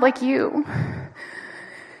 It smelled like you.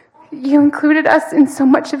 You included us in so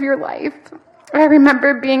much of your life. I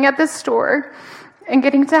remember being at the store and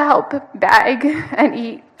getting to help bag and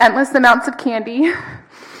eat endless amounts of candy.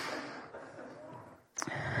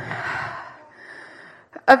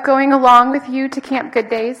 Of going along with you to Camp Good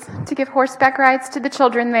Days, to give horseback rides to the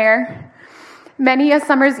children there. Many a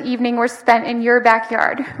summer's evening were spent in your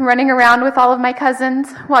backyard, running around with all of my cousins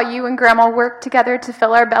while you and Grandma worked together to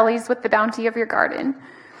fill our bellies with the bounty of your garden.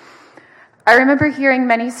 I remember hearing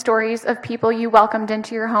many stories of people you welcomed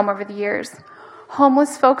into your home over the years.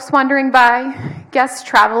 Homeless folks wandering by, guests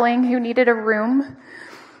traveling who needed a room.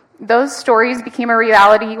 Those stories became a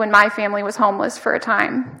reality when my family was homeless for a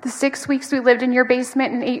time. The 6 weeks we lived in your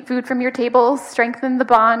basement and ate food from your table strengthened the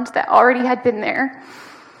bond that already had been there.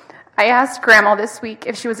 I asked Grandma this week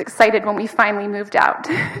if she was excited when we finally moved out,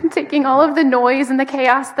 taking all of the noise and the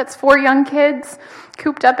chaos that's 4 young kids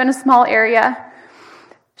cooped up in a small area.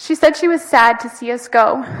 She said she was sad to see us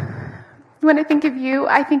go. When I think of you,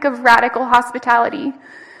 I think of radical hospitality.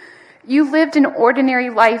 You lived an ordinary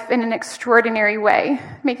life in an extraordinary way,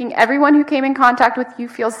 making everyone who came in contact with you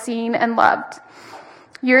feel seen and loved.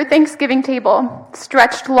 Your Thanksgiving table,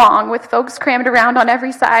 stretched long with folks crammed around on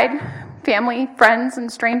every side, family, friends,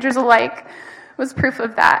 and strangers alike, was proof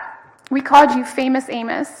of that. We called you Famous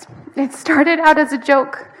Amos. It started out as a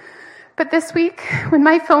joke, but this week, when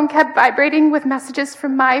my phone kept vibrating with messages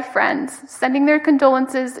from my friends, sending their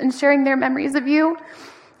condolences and sharing their memories of you,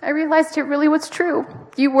 I realized it really was true.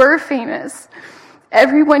 You were famous.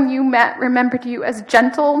 Everyone you met remembered you as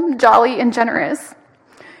gentle, jolly, and generous.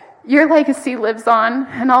 Your legacy lives on,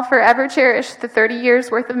 and I'll forever cherish the 30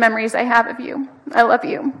 years worth of memories I have of you. I love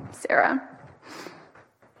you, Sarah.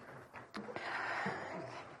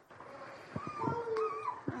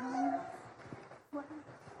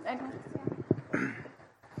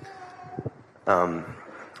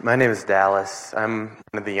 My name is Dallas. I'm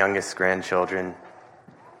one of the youngest grandchildren,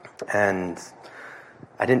 and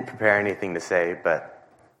I didn't prepare anything to say, but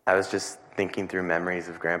I was just thinking through memories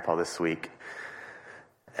of Grandpa this week.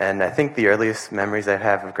 And I think the earliest memories I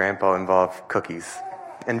have of Grandpa involve cookies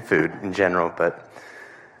and food in general, but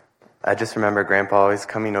I just remember Grandpa always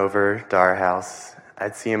coming over to our house.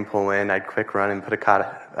 I'd see him pull in, I'd quick run and put a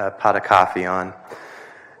pot of coffee on,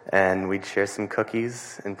 and we'd share some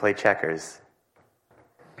cookies and play checkers.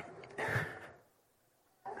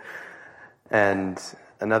 And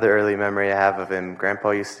another early memory I have of him, Grandpa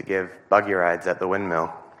used to give buggy rides at the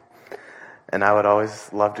windmill. And I would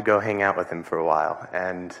always love to go hang out with him for a while.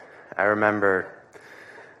 And I remember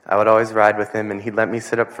I would always ride with him, and he'd let me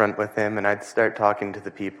sit up front with him, and I'd start talking to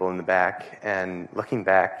the people in the back. And looking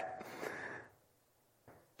back,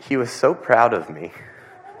 he was so proud of me.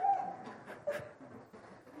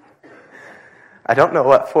 I don't know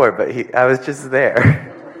what for, but I was just there.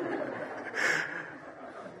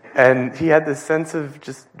 And he had this sense of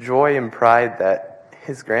just joy and pride that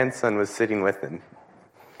his grandson was sitting with him.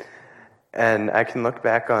 And I can look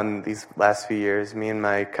back on these last few years. Me and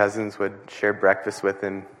my cousins would share breakfast with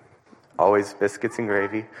him, always biscuits and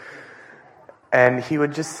gravy. And he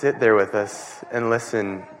would just sit there with us and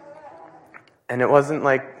listen. And it wasn't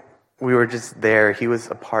like we were just there. He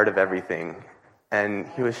was a part of everything. And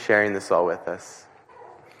he was sharing this all with us.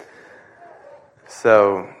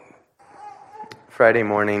 So Friday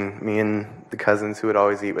morning, me and the cousins who would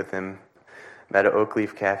always eat with him met at Oak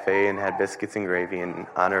Leaf Cafe and had biscuits and gravy in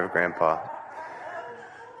honor of Grandpa.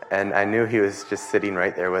 And I knew he was just sitting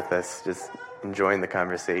right there with us, just enjoying the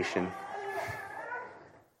conversation.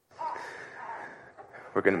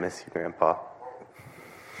 We're going to miss you, Grandpa.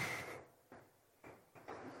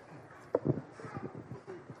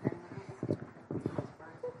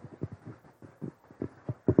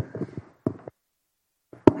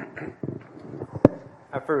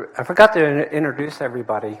 I forgot to introduce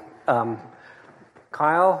everybody.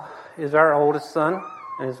 Kyle is our oldest son,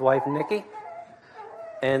 and his wife Nikki.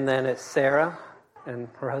 And then it's Sarah and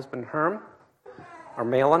her husband Herm, or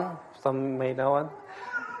Malin, some may know him.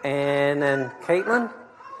 And then Caitlin,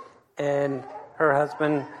 and her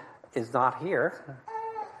husband is not here.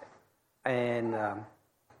 And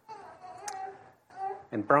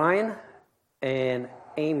Brian, and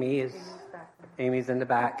Amy's in the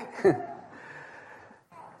back.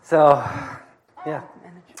 So, yeah.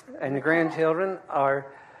 And the grandchildren are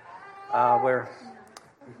where?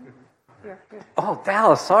 Oh,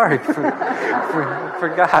 Dallas, sorry.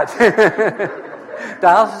 Forgot.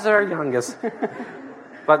 Dallas is our youngest,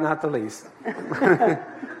 but not the least.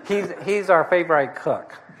 He's our favorite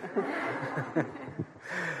cook.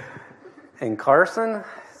 And Carson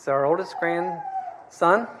is our oldest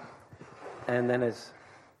grandson. And then it's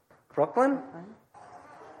Brooklyn.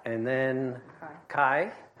 And then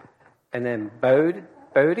Kai. And then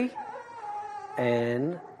Bodie.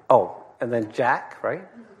 And then Jack, right?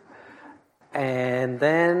 And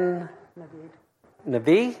then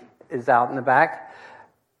Naveed is out in the back.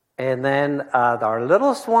 And then our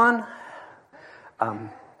littlest one,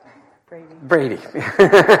 Brady.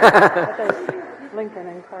 Lincoln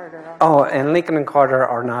and Carter. Oh, and Lincoln and Carter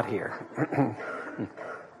are not here.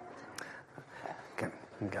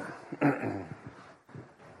 Okay.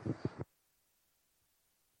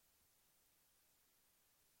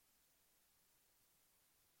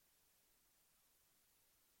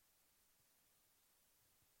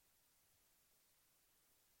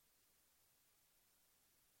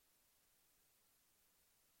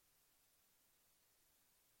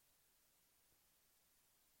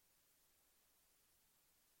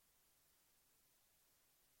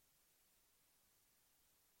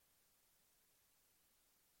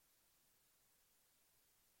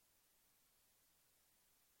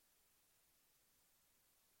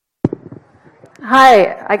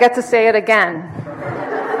 Hi, I get to say it again.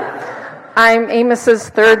 I'm Amos's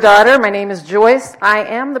third daughter. My name is Joyce. I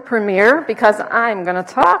am the premier because I'm going to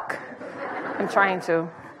talk. I'm trying to.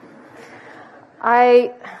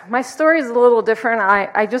 My story is a little different.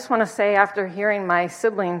 I just want to say, after hearing my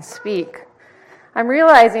siblings speak, I'm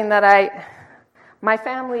realizing that my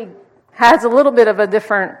family has a little bit of a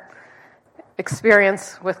different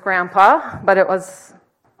experience with Grandpa, but it was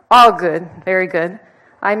all good, very good.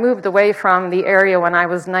 I moved away from the area when I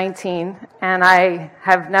was 19, and I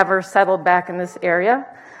have never settled back in this area.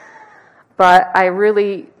 But I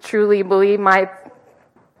really, truly believe my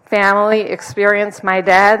family experienced my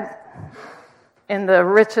dad in the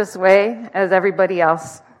richest way as everybody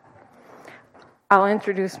else. I'll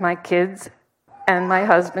introduce my kids and my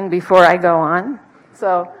husband before I go on.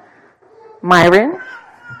 So, Myron,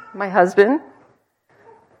 my husband.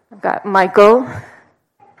 I've got Michael,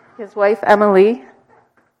 his wife Emily,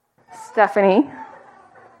 Stephanie,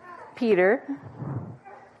 Peter,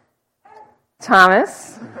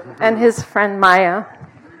 Thomas, and his friend Maya.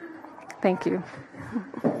 Thank you.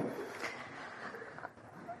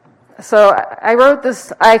 So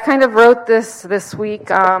I kind of wrote this week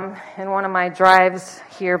in one of my drives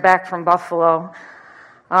here back from Buffalo.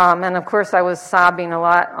 And of course I was sobbing a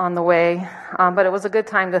lot on the way, but it was a good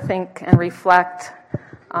time to think and reflect.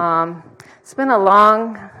 It's been a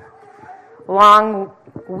long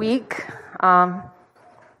week.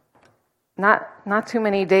 Not too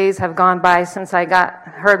many days have gone by since I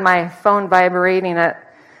heard my phone vibrating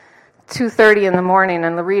at 2:30 in the morning,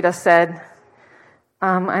 and Larita said,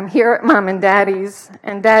 "I'm here at Mom and Daddy's,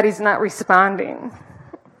 and Daddy's not responding."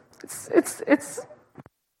 It's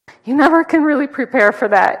you never can really prepare for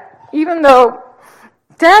that, even though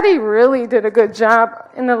Daddy really did a good job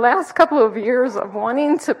in the last couple of years of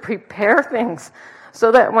wanting to prepare things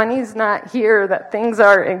so that when he's not here, that things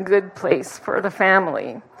are in good place for the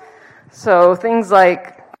family. So things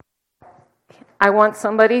like, I want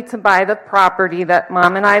somebody to buy the property that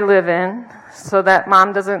Mom and I live in so that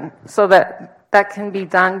that can be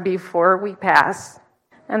done before we pass.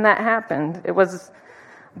 And that happened. It was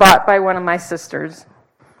bought by one of my sisters.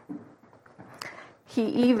 He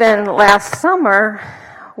even, last summer,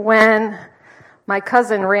 when my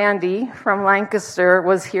cousin Randy from Lancaster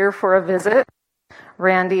was here for a visit.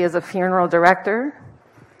 Randy is a funeral director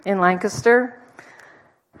in Lancaster.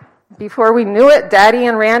 Before we knew it, Daddy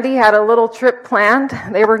and Randy had a little trip planned.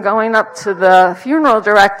 They were going up to the funeral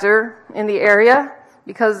director in the area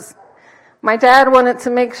because my dad wanted to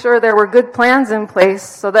make sure there were good plans in place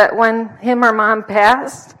so that when him or Mom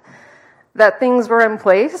passed, that things were in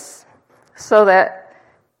place so that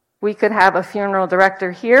we could have a funeral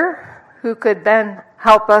director here who could then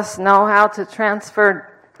help us know how to transfer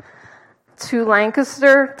to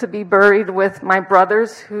Lancaster to be buried with my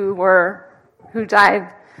brothers who died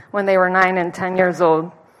when they were 9 and 10 years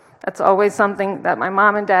old. That's always something that my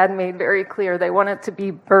mom and dad made very clear. They wanted to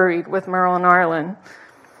be buried with Merle and Arlen.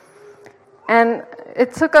 And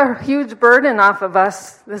it took a huge burden off of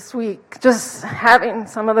us this week, just having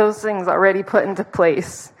some of those things already put into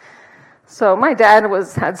place. So my dad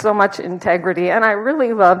had so much integrity, and I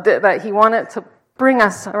really loved it that he wanted to bring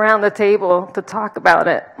us around the table to talk about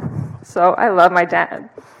it. So I love my dad.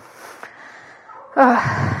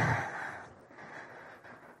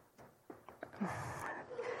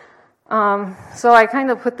 So I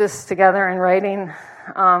kind of put this together in writing.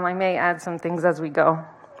 I may add some things as we go.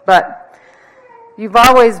 But you've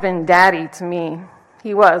always been Daddy to me.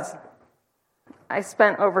 He was. I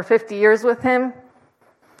spent over 50 years with him.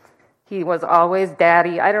 He was always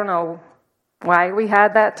Daddy. I don't know why we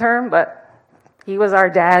had that term, but he was our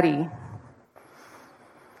daddy.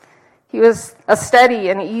 He was a steady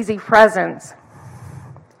and easy presence.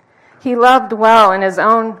 He loved well in his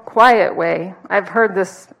own quiet way. I've heard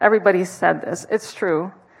this, everybody said this. It's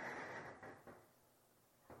true.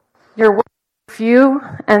 Your words were few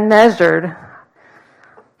and measured.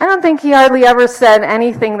 I don't think he hardly ever said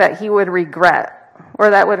anything that he would regret or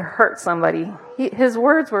that would hurt somebody. His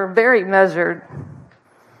words were very measured.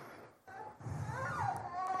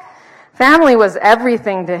 Family was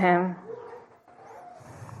everything to him.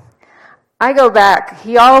 I go back.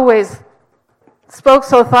 He always spoke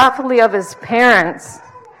so thoughtfully of his parents.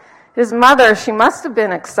 His mother, she must have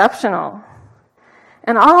been exceptional.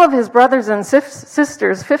 And all of his brothers and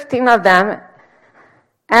sisters, 15 of them,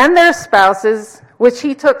 and their spouses, which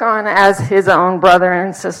he took on as his own brother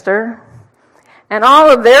and sister, and all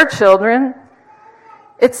of their children.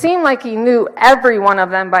 It seemed like he knew every one of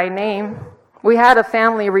them by name. We had a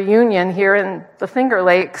family reunion here in the Finger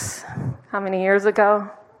Lakes. How many years ago?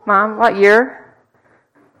 Mom, what year?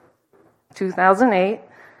 2008.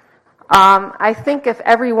 I think if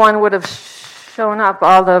everyone would have shown up,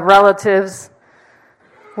 all the relatives,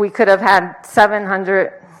 we could have had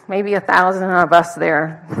 700, maybe 1,000 of us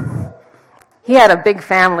there. He had a big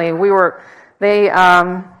family. They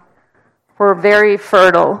were very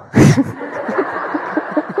fertile.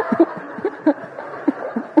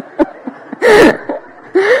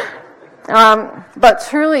 But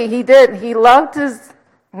truly, he did. He loved his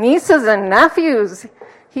nieces and nephews.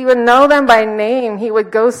 He would know them by name. He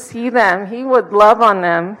would go see them. He would love on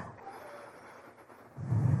them.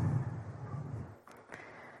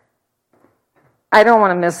 I don't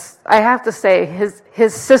want to I have to say,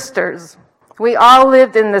 his sisters. We all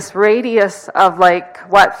lived in this radius of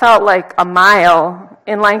what felt like a mile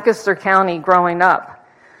in Lancaster County growing up.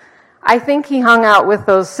 I think he hung out with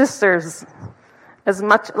those sisters as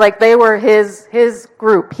much like they were his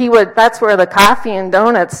group. That's where the coffee and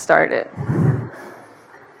donuts started.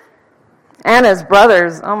 And his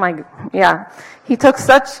brothers,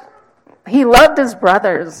 he loved his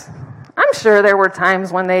brothers. I'm sure there were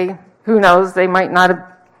times when who knows, they might not have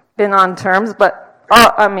been on terms, but,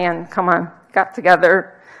 come on, got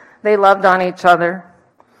together. They loved on each other.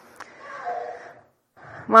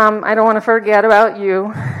 Mom, I don't want to forget about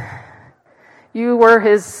you. You were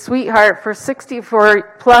his sweetheart for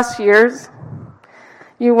 64 plus years.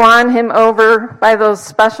 You won him over by those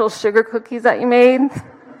special sugar cookies that you made.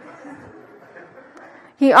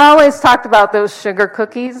 He always talked about those sugar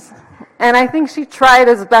cookies, and I think she tried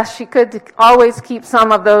as best she could to always keep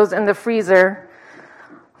some of those in the freezer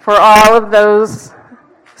for all of those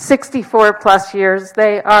 64 plus years.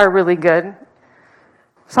 They are really good.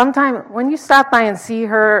 Sometime when you stop by and see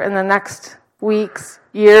her in the next weeks,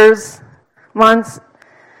 years, months,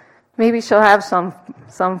 maybe she'll have some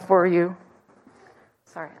for you.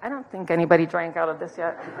 Sorry, I don't think anybody drank out of this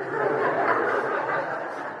yet.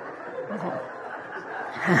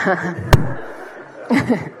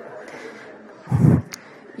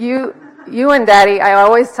 You and Daddy, I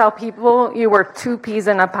always tell people you were 2 peas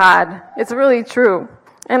in a pod. It's really true.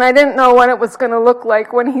 And I didn't know what it was going to look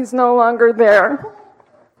like when he's no longer there.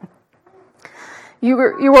 You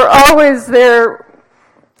were always there,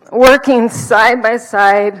 working side by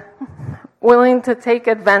side, willing to take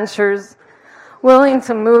adventures, willing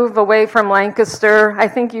to move away from Lancaster. I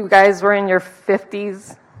think you guys were in your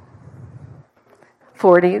 50s,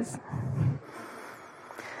 40s.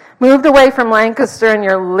 Moved away from Lancaster in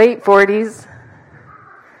your late 40s.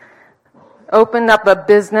 Opened up a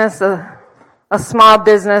business, a small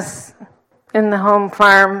business at the home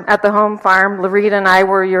farm. Larita and I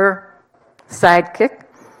were your sidekick.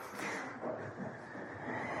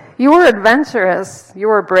 You were adventurous. You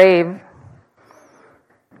were brave.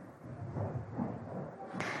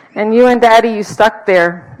 And you and Daddy, you stuck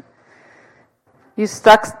there. You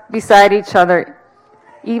stuck beside each other,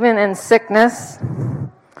 even in sickness,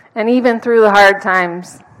 and even through the hard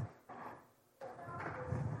times.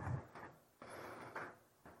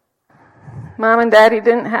 Mom and Daddy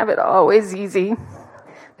didn't have it always easy.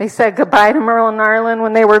 They said goodbye to Merle and Arlen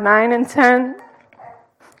when they were 9 and 10,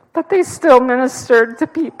 but they still ministered to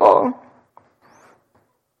people.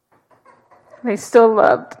 They still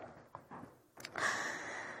loved.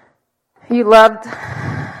 You loved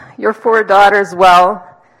your 4 daughters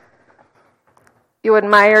well. You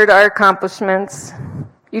admired our accomplishments.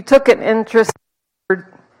 You took an interest in what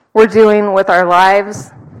we're doing with our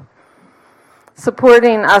lives,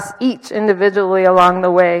 supporting us each individually along the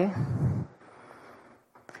way.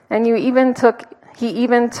 And he even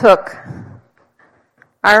took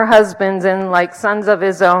our husbands in like sons of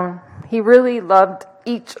his own. He really loved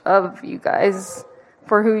each of you guys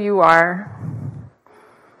for who you are.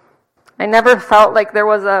 I never felt like there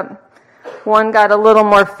was one got a little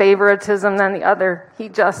more favoritism than the other. He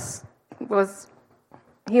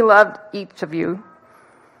loved each of you.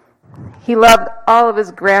 He loved all of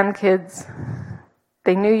his grandkids.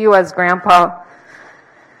 They knew you as Grandpa.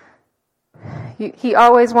 He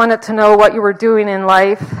always wanted to know what you were doing in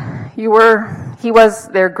life. He was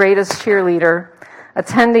their greatest cheerleader,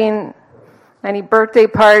 attending many birthday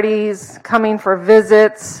parties, coming for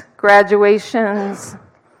visits, graduations.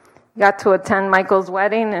 Got to attend Michael's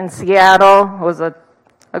wedding in Seattle. It was a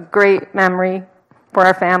great memory for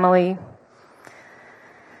our family.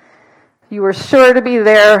 You were sure to be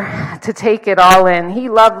there to take it all in. He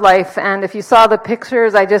loved life, and if you saw the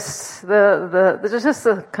pictures, the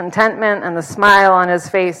contentment and the smile on his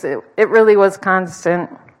face, it really was constant.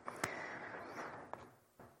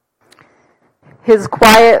 His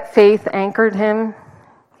quiet faith anchored him.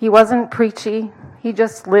 He wasn't preachy. He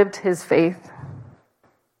just lived his faith.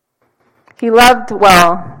 He loved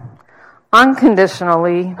well,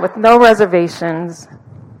 unconditionally, with no reservations.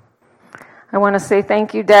 I want to say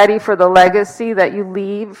thank you, Daddy, for the legacy that you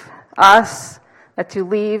leave us, that you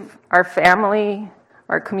leave our family,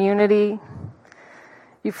 our community.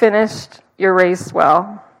 You finished your race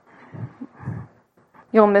well.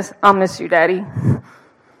 I'll miss you, Daddy.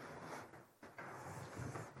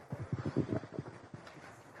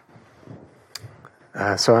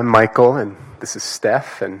 So I'm Michael, and this is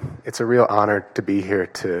Steph, and it's a real honor to be here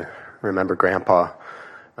to remember Grandpa.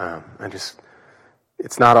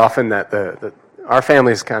 It's not often that our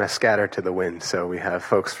family is kind of scattered to the wind. So we have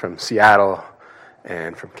folks from Seattle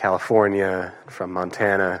and from California, from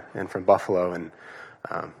Montana, and from Buffalo. And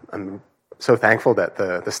I'm so thankful that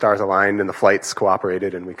the stars aligned and the flights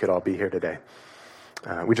cooperated and we could all be here today.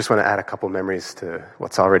 We just want to add a couple memories to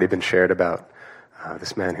what's already been shared about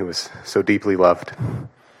this man who was so deeply loved.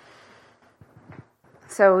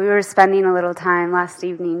 So we were spending a little time last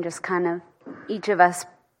evening just kind of each of us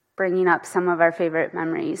bringing up some of our favorite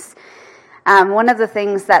memories. One of the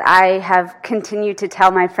things that I have continued to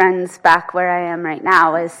tell my friends back where I am right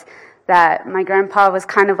now is that my grandpa was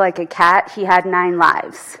kind of like a cat. He had 9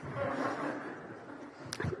 lives.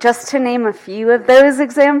 Just to name a few of those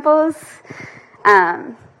examples,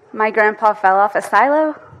 my grandpa fell off a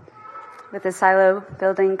silo with a silo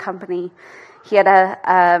building company. He had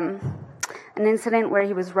an incident where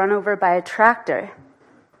he was run over by a tractor.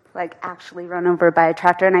 Like actually run over by a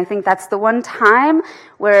tractor. And I think that's the one time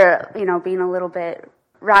where, being a little bit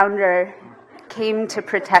rounder came to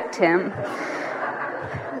protect him.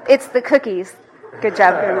 It's the cookies. Good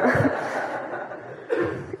job, Grandma.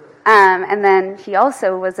 And then he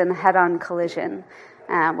also was in a head-on collision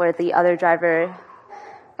where the other driver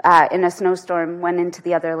in a snowstorm went into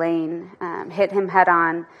the other lane, hit him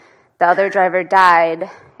head-on. The other driver died,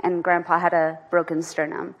 and Grandpa had a broken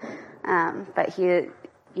sternum. But you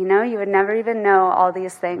would never even know all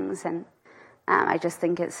these things, and I just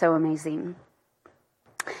think it's so amazing.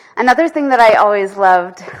 Another thing that I always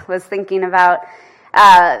loved was thinking about,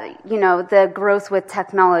 the growth with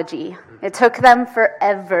technology. It took them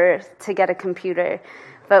forever to get a computer,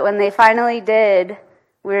 but when they finally did,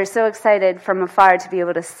 we were so excited from afar to be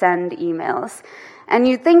able to send emails. And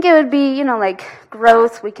you'd think it would be, like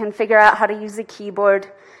growth, we can figure out how to use a keyboard.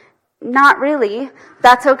 Not really.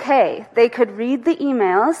 That's okay. They could read the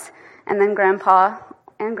emails, and then Grandpa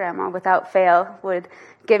and Grandma, without fail, would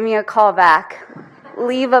give me a call back,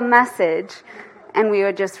 leave a message, and we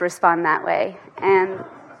would just respond that way. And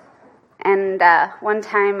one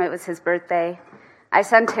time, it was his birthday. I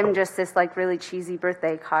sent him just this, really cheesy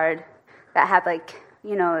birthday card that had, it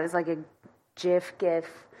was like a GIF.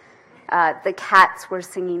 The cats were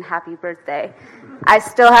singing happy birthday. I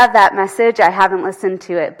still have that message. I haven't listened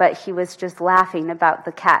to it, but he was just laughing about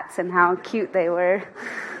the cats and how cute they were.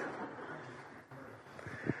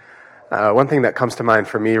 One thing that comes to mind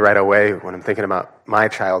for me right away when I'm thinking about my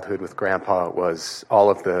childhood with Grandpa was all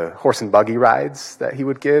of the horse and buggy rides that he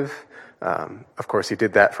would give. Of course, he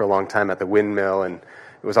did that for a long time at the windmill, and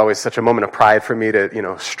it was always such a moment of pride for me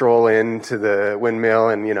to, stroll into the windmill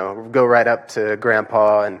and, go right up to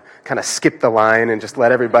Grandpa and kind of skip the line and just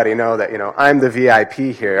let everybody know that, I'm the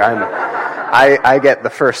VIP here. I get the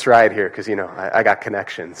first ride here because, I got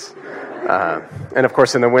connections. And of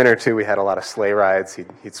course, in the winter too, we had a lot of sleigh rides.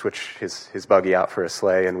 He'd switch his buggy out for a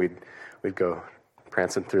sleigh, and we'd go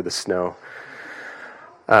prancing through the snow.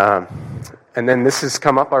 And then this has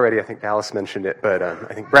come up already. I think Dallas mentioned it, but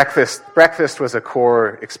I think breakfast was a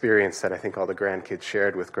core experience that I think all the grandkids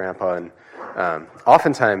shared with Grandpa. And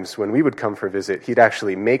oftentimes, when we would come for a visit, he'd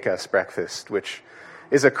actually make us breakfast, which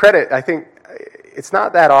is a credit. I think it's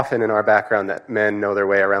not that often in our background that men know their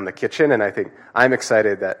way around the kitchen, and I think I'm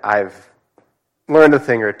excited that I've learned a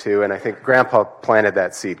thing or two, and I think Grandpa planted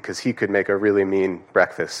that seed because he could make a really mean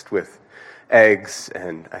breakfast with eggs,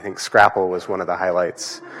 and I think scrapple was one of the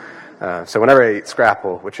highlights. So whenever I eat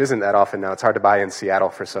scrapple, which isn't that often now, it's hard to buy in Seattle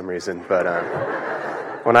for some reason, but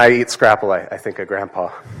when I eat scrapple, I think of Grandpa.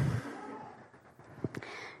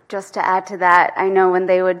 Just to add to that, I know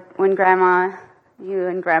when Grandma, you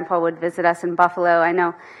and Grandpa would visit us in Buffalo, I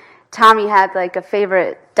know Tommy had like a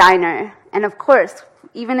favorite diner, and of course,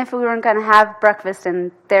 even if we weren't going to have breakfast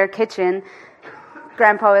in their kitchen,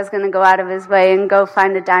 Grandpa was going to go out of his way and go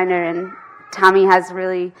find a diner, and Tommy has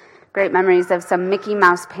really great memories of some Mickey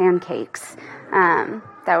Mouse pancakes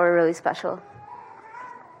that were really special.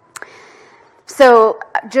 So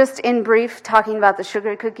just in brief, talking about the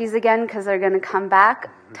sugar cookies again, because they're going to come back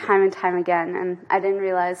time and time again, and I didn't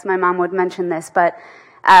realize my mom would mention this, but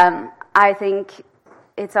I think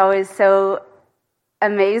it's always so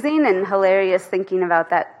amazing and hilarious thinking about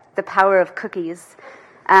the power of cookies.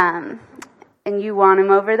 And you want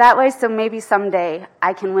them over that way, so maybe someday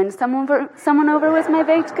I can win someone over with my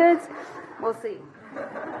baked goods. We'll see.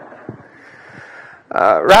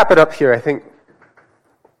 Wrap it up here. I think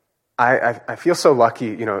I feel so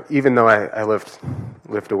lucky. Even though I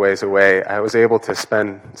lived a ways away, I was able to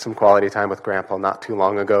spend some quality time with Grandpa. Not too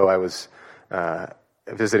long ago, I was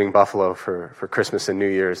visiting Buffalo for Christmas and New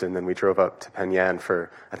Year's, and then we drove up to Penn Yan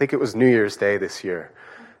for, I think it was New Year's Day this year.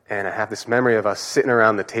 And I have this memory of us sitting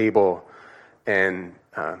around the table. And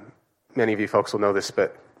many of you folks will know this,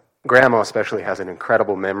 but Grandma especially has an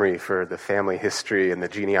incredible memory for the family history and the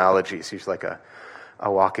genealogy. She's like a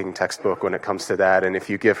walking textbook when it comes to that. And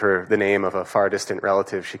if you give her the name of a far distant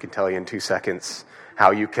relative, she can tell you in 2 seconds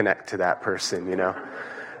how you connect to that person,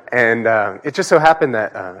 And it just so happened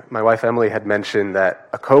that my wife Emily had mentioned that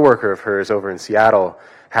a coworker of hers over in Seattle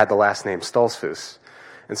had the last name Stolzfus.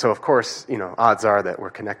 And so, of course, odds are that we're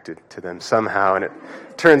connected to them somehow. And it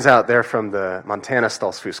turns out they're from the Montana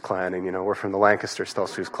Stolzfus clan, and, we're from the Lancaster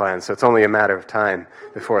Stolzfus clan. So it's only a matter of time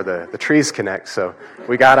before the trees connect. So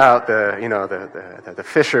we got out the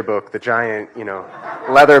Fisher book, the giant,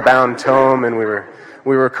 leather-bound tome, and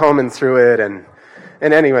we were combing through it. And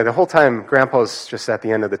anyway, the whole time, Grandpa's just at the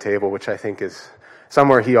end of the table, which I think is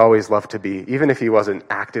somewhere he always loved to be. Even if he wasn't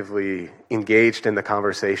actively engaged in the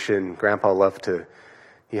conversation, Grandpa loved to.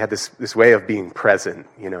 He had this way of being present,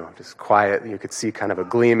 just quiet. You could see kind of a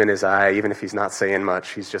gleam in his eye, even if he's not saying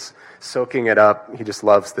much. He's just soaking it up. He just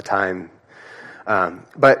loves the time.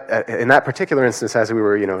 But in that particular instance, as we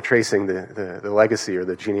were, tracing the legacy or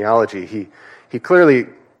the genealogy, he clearly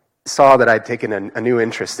saw that I'd taken a new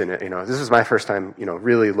interest in it. This was my first time,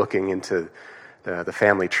 really looking into the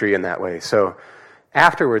family tree in that way. So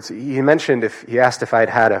afterwards, he mentioned he asked if I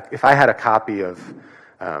had a copy of.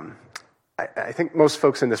 I think most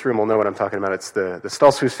folks in this room will know what I'm talking about. It's the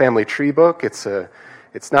Stolzfus family tree book. It's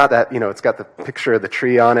not that, it's got the picture of the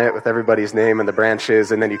tree on it with everybody's name and the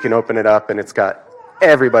branches, and then you can open it up and it's got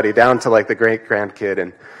everybody down to like the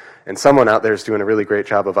great-grandkid, and someone out there is doing a really great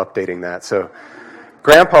job of updating that. So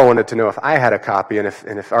Grandpa wanted to know if I had a copy and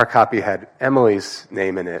if our copy had Emily's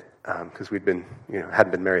name in it, because we'd been,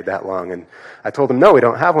 hadn't been married that long. And I told him, no, we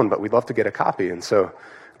don't have one, but we'd love to get a copy. And so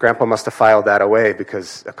Grandpa must have filed that away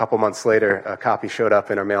because a couple months later, a copy showed up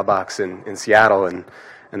in our mailbox in Seattle, and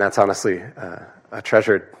that's honestly a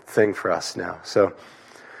treasured thing for us now. So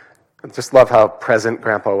I just love how present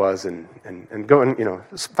Grandpa was and going,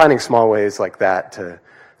 finding small ways like that to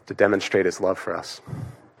demonstrate his love for us.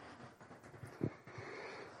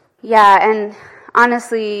 Yeah, and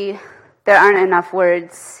honestly, there aren't enough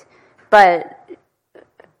words, but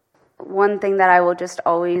one thing that I will just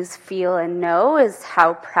always feel and know is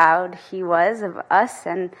how proud he was of us,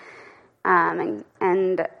 and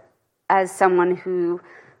as someone who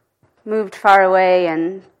moved far away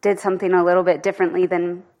and did something a little bit differently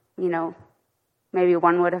than, maybe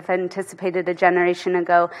one would have anticipated a generation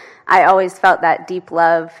ago, I always felt that deep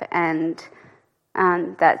love and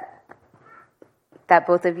that that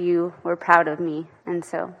both of you were proud of me. And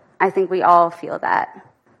so I think we all feel that.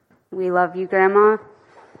 We love you, Grandma.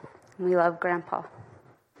 We love Grandpa.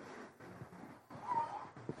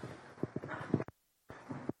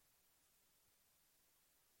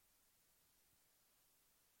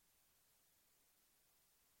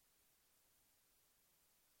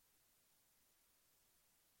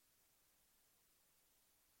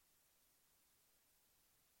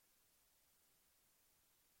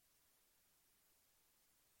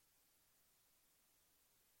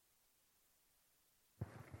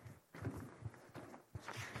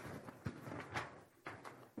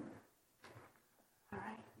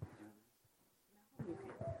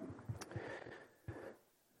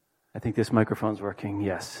 I think this microphone's working,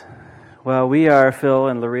 yes. Well, we are Phil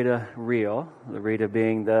and Loretta Real, Loretta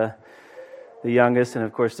being the youngest and,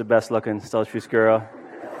 of course, the best-looking Stolzfus girl.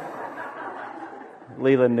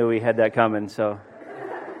 Leland knew he had that coming, so.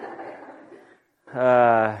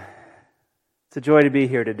 It's a joy to be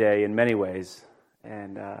here today in many ways,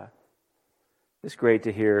 and it's great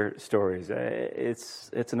to hear stories.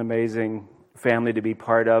 It's an amazing family to be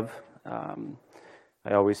part of.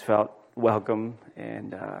 I always felt welcome,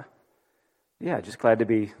 and just glad to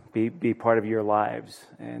be part of your lives.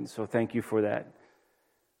 And so thank you for that.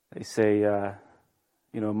 They say,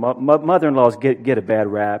 mother-in-laws get a bad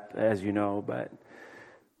rap, as you know, but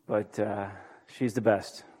she's the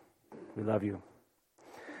best. We love you.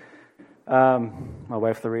 My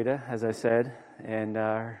wife Loretta, as I said, and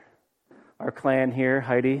our clan here,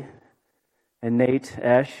 Heidi and Nate,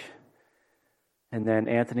 Ash, and then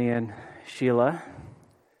Anthony and Sheila,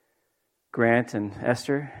 Grant and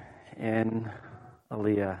Esther, and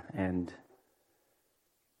Aaliyah and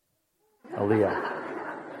Aaliyah.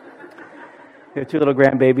 We have two little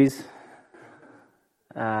grandbabies.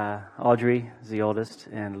 Audrey is the oldest,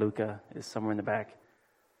 and Luca is somewhere in the back.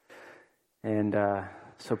 And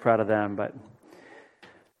so proud of them. But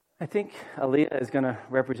I think Aaliyah is going to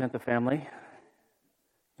represent the family.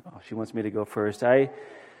 Oh, she wants me to go first. I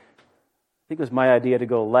think it was my idea to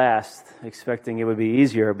go last, expecting it would be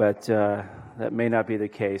easier, but that may not be the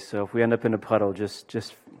case. So if we end up in a puddle, just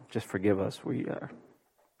forgive us. None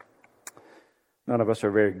of us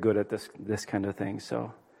are very good at this kind of thing.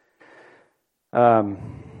 So I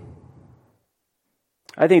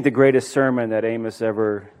think the greatest sermon that Amos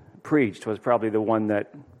ever preached was probably the one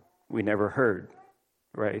that we never heard,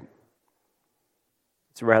 right?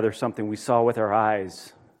 It's rather something we saw with our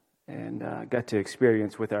eyes and got to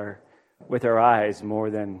experience with our eyes more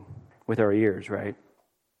than with our ears, right?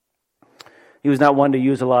 He was not one to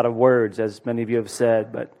use a lot of words, as many of you have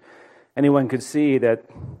said, but anyone could see that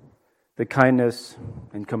the kindness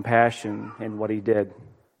and compassion in what he did.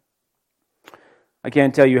 I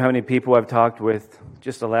can't tell you how many people I've talked with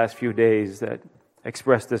just the last few days that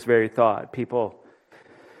expressed this very thought. People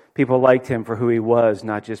liked him for who he was,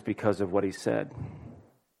 not just because of what he said.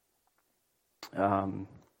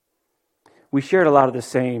 We shared a lot of the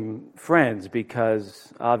same friends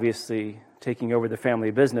because, obviously, taking over the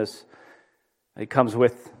family business, it comes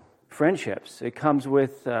with friendships. It comes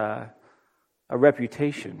with a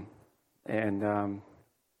reputation. And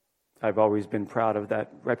I've always been proud of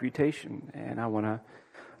that reputation, and I want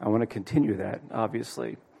to continue that,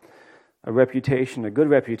 obviously. A reputation, a good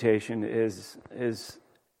reputation is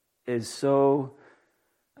so...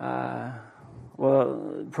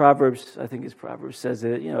 Proverbs, I think it's Proverbs says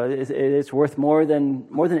that it's worth more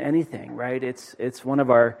than anything, right? It's one of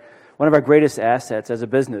our greatest assets as a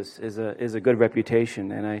business is a good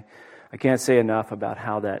reputation, and I can't say enough about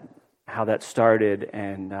how that started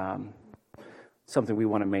and something we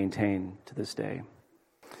want to maintain to this day.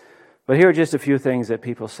 But here are just a few things that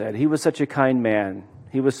people said. He was such a kind man.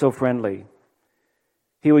 He was so friendly.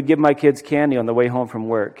 He would give my kids candy on the way home from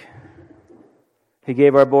work. He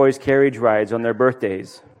gave our boys carriage rides on their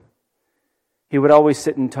birthdays. He would always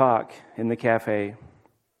sit and talk in the cafe.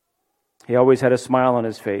 He always had a smile on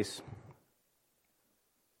his face.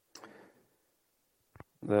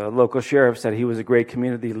 The local sheriff said he was a great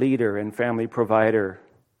community leader and family provider.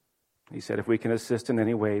 He said, if we can assist in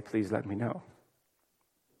any way, please let me know.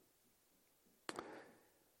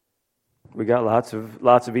 We got lots of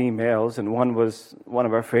emails, and one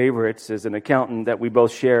of our favorites is an accountant that we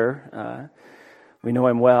both share. We know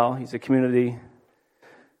him well. He's a community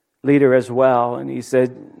leader as well. And he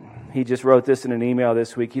said, he just wrote this in an email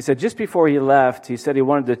this week. He said, just before he left, he said he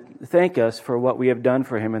wanted to thank us for what we have done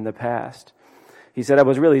for him in the past. He said, I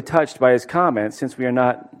was really touched by his comments, since we are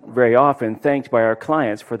not very often thanked by our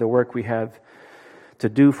clients for the work we have to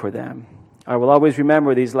do for them. I will always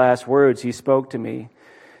remember these last words he spoke to me.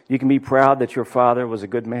 You can be proud that your father was a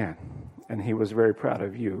good man, and he was very proud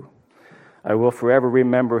of you. I will forever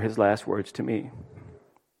remember his last words to me.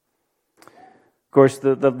 Of course,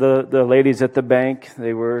 the ladies at the bank,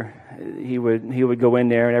 he would go in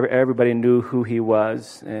there, and everybody knew who he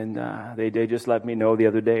was, and they just let me know the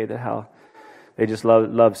other day that how they just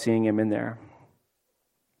loved seeing him in there.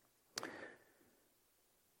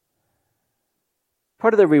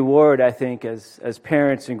 Part of the reward, I think, as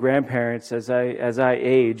parents and grandparents, as I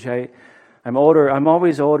age, I'm older. I'm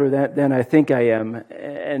always older than I think I am,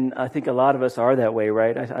 and I think a lot of us are that way,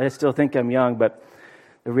 right? I still think I'm young, but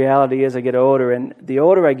the reality is I get older, and the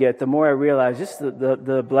older I get, the more I realize just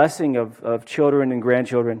the blessing of children and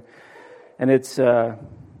grandchildren, and it's a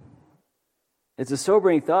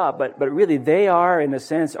sobering thought, but really they are, in a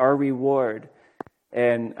sense, our reward.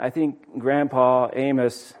 And I think Grandpa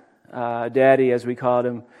Amos, Daddy, as we called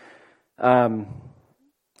him,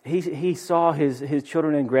 he saw his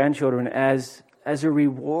children and grandchildren as a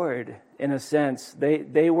reward, in a sense.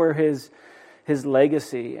 They were his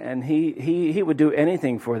legacy, and he would do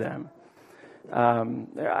anything for them.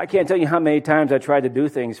 I can't tell you how many times I tried to do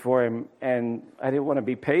things for him, and I didn't want to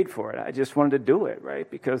be paid for it. I just wanted to do it, right?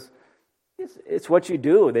 Because it's what you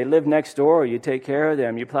do. They live next door. You take care of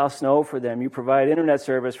them. You plow snow for them. You provide internet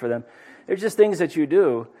service for them. They're just things that you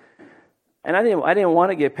do. And I didn't want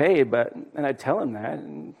to get paid, and I'd tell him that.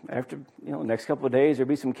 And after the next couple of days, there'd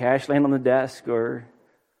be some cash laying on the desk or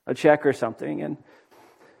a check or something, and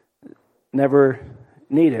never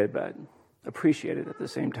needed, but appreciated at the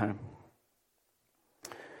same time.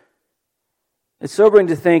 It's sobering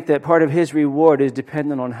to think that part of his reward is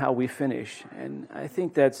dependent on how we finish, and I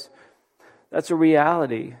think that's a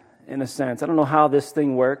reality in a sense. I don't know how this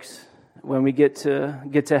thing works when we get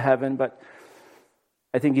to heaven, but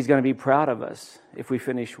I think he's going to be proud of us if we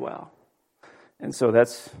finish well. And so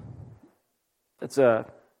that's a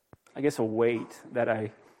weight that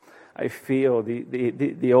I feel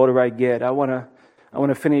the older I get. I want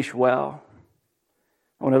to finish well.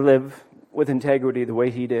 I want to live with integrity the way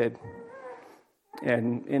he did,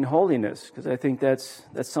 and in holiness, because I think that's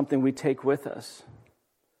something we take with us.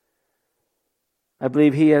 I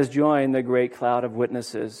believe he has joined the great cloud of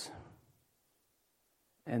witnesses,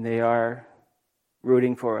 and they are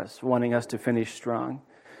rooting for us, wanting us to finish strong.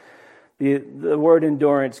 The word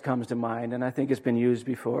endurance comes to mind, and I think it's been used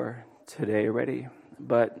before today already.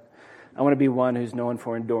 But I want to be one who's known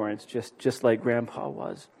for endurance, just like Grandpa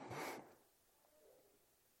was.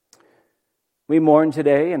 We mourn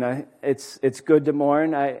today, and it's good to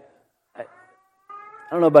mourn. I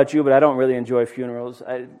don't know about you, but I don't really enjoy funerals.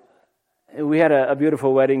 We had a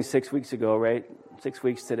beautiful wedding 6 weeks ago, right? 6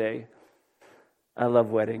 weeks today. I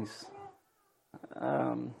love weddings.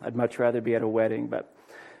 I'd much rather be at a wedding, but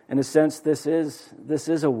in a sense, this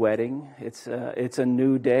is a wedding. It's a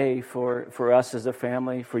new day for us as a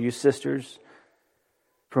family, for you sisters,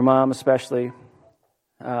 for Mom especially.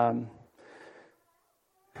 But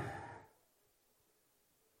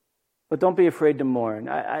don't be afraid to mourn.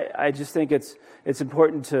 I just think it's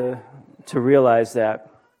important to realize that.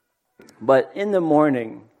 But in the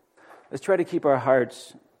morning, let's try to keep our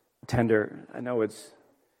hearts tender. I know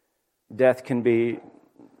death can be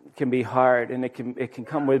hard, and it can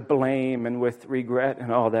come with blame and with regret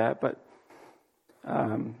and all that. But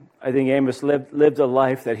I think Amos lived a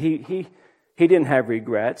life that he didn't have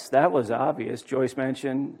regrets. That was obvious. Joyce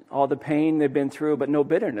mentioned all the pain they've been through, but no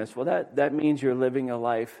bitterness. Well, that means you're living a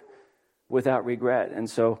life without regret. And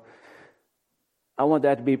so I want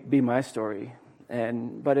that to be my story.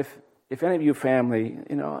 But if any of you family,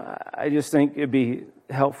 I just think it'd be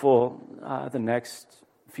helpful the next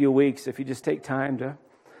few weeks if you just take time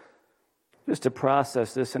to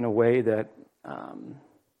process this in a way that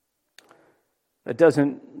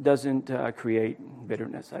doesn't create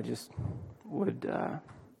bitterness. I just would.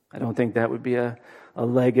 I don't think that would be a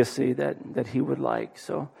legacy that he would like.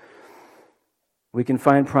 So we can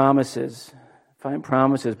find promises,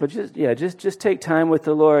 but just take time with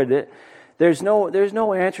the Lord. There's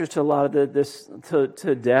no answers to a lot of this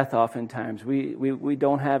to death. Oftentimes we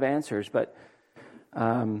don't have answers, but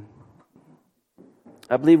I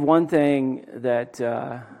believe one thing that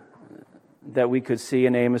we could see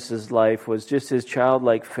in Amos's life was just his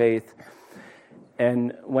childlike faith.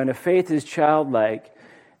 And when a faith is childlike,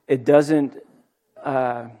 it doesn't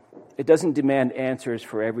demand answers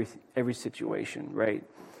for every situation, right?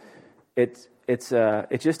 It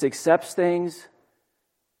just accepts things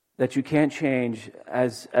that you can't change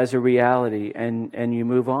as a reality, and you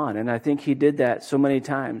move on. And I think he did that so many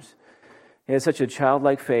times. He had such a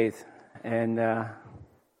childlike faith, and I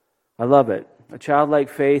love it. A childlike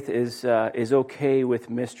faith is okay with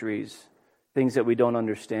mysteries, things that we don't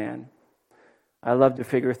understand. I love to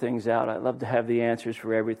figure things out. I love to have the answers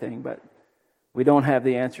for everything, but We don't have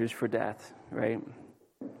the answers for death, right?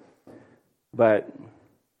 But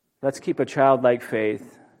let's keep a childlike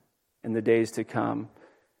faith in the days to come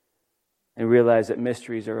and realize that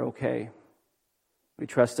mysteries are okay. We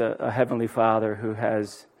trust a Heavenly Father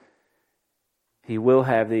He will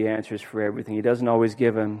have the answers for everything. He doesn't always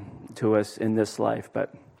give them to us in this life,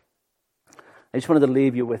 but I just wanted to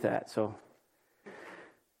leave you with that. So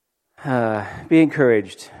be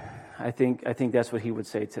encouraged. I think that's what he would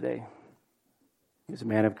say today. He's a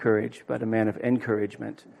man of courage, but a man of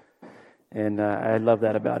encouragement. And I love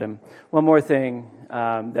that about him. One more thing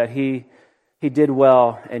that he did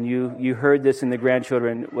well, and you heard this in the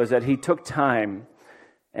grandchildren, was that he took time.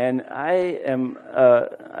 And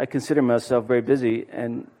I consider myself very busy,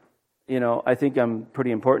 and I think I'm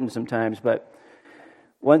pretty important sometimes. But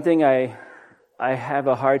one thing I have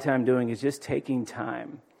a hard time doing is just taking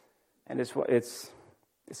time, and it's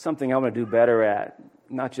something I want to do better at.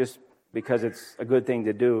 Not just because it's a good thing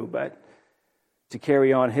to do, but to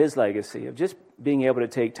carry on his legacy of just being able to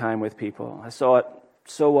take time with people. I saw it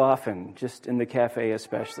so often, just in the cafe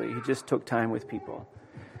especially. He just took time with people,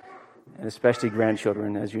 and especially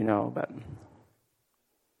grandchildren, as you know. But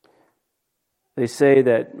they say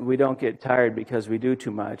that we don't get tired because we do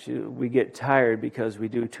too much. We get tired because we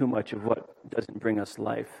do too much of what doesn't bring us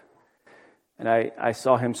life. And I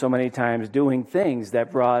saw him so many times doing things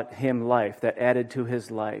that brought him life, that added to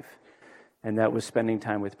his life, and that was spending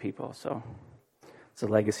time with people. So it's a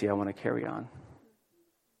legacy I want to carry on.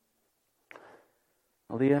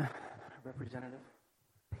 Aaliyah, representative.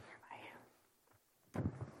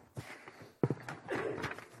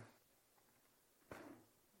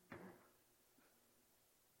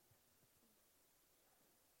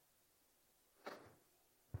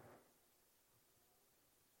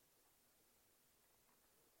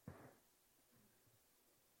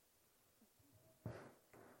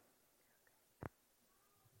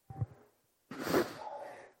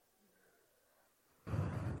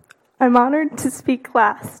 I'm honored to speak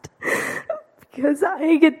last because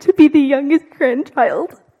I get to be the youngest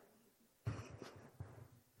grandchild.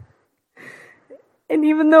 And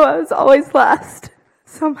even though I was always last,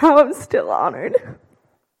 somehow I'm still honored.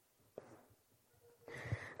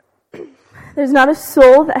 There's not a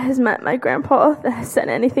soul that has met my grandpa that has said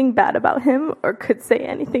anything bad about him or could say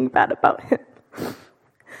anything bad about him.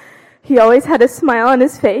 He always had a smile on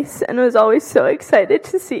his face and was always so excited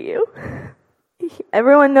to see you.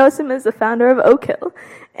 Everyone knows him as the founder of Oak Hill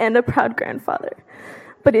and a proud grandfather,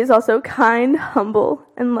 but he is also kind, humble,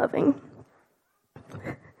 and loving.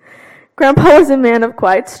 Grandpa was a man of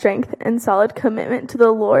quiet strength and solid commitment to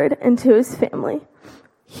the Lord and to his family.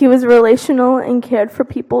 He was relational and cared for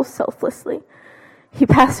people selflessly. He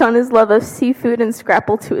passed on his love of seafood and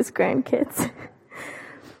scrapple to his grandkids.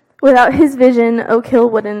 Without his vision, Oak Hill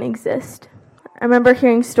wouldn't exist. I remember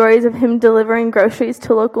hearing stories of him delivering groceries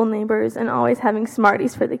to local neighbors and always having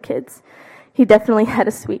Smarties for the kids. He definitely had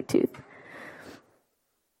a sweet tooth.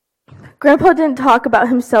 Grandpa didn't talk about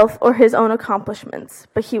himself or his own accomplishments,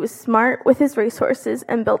 but he was smart with his resources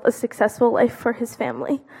and built a successful life for his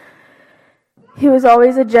family. He was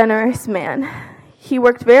always a generous man. He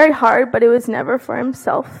worked very hard, but it was never for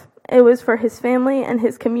himself. It was for his family and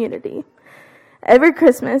his community. Every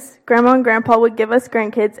Christmas, Grandma and Grandpa would give us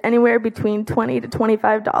grandkids anywhere between $20 to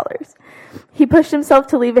 $25. He pushed himself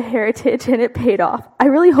to leave a heritage, and it paid off. I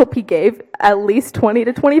really hope he gave at least $20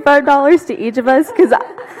 to $25 to each of us, because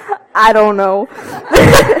I don't know.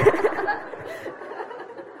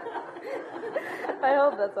 I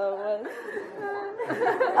hope that's how it was.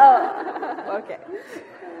 Oh, okay.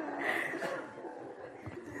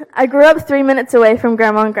 I grew up 3 minutes away from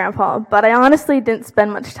Grandma and Grandpa, but I honestly didn't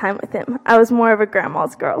spend much time with him. I was more of a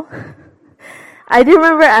grandma's girl. I do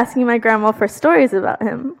remember asking my grandma for stories about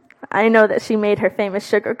him. I know that she made her famous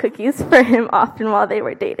sugar cookies for him often while they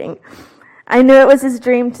were dating. I knew it was his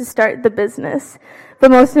dream to start the business,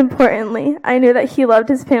 but most importantly, I knew that he loved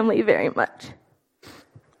his family very much.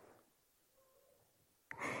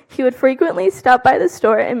 He would frequently stop by the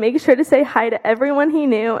store and make sure to say hi to everyone he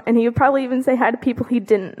knew, and he would probably even say hi to people he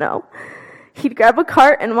didn't know. He'd grab a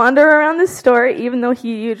cart and wander around the store, even though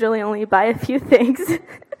he usually only buy a few things.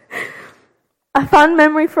 A fond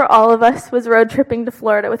memory for all of us was road tripping to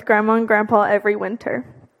Florida with Grandma and Grandpa every winter.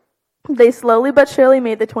 They slowly but surely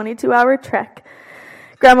made the 22-hour trek.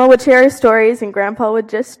 Grandma would share her stories, and Grandpa would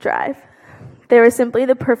just drive. They were simply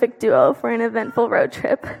the perfect duo for an eventful road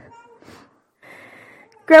trip.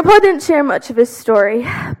 Grandpa didn't share much of his story,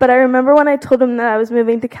 but I remember when I told him that I was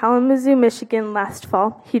moving to Kalamazoo, Michigan last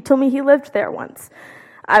fall. He told me he lived there once.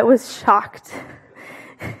 I was shocked.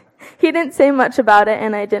 He didn't say much about it,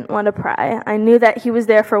 and I didn't want to pry. I knew that he was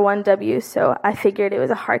there for 1W, so I figured it was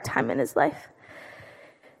a hard time in his life.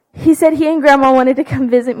 He said he and Grandma wanted to come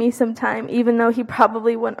visit me sometime, even though he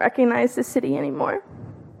probably wouldn't recognize the city anymore.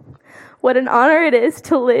 What an honor it is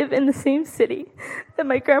to live in the same city that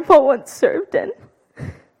my grandpa once served in.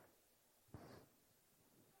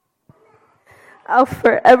 I'll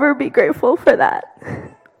forever be grateful for that.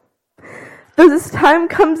 Though this time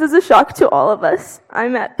comes as a shock to all of us,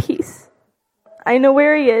 I'm at peace. I know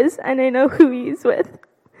where he is, and I know who he's with.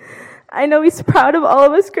 I know he's proud of all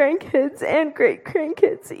of us grandkids and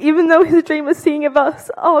great-grandkids, even though his dream of seeing of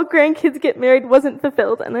us all grandkids get married wasn't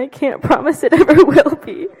fulfilled, and I can't promise it ever will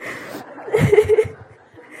be.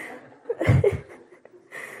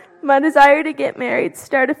 My desire to get married,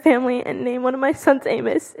 start a family, and name one of my sons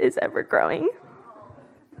Amos is ever growing.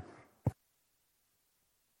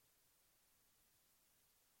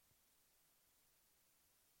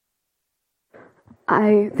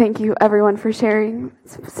 I thank you, everyone, for sharing.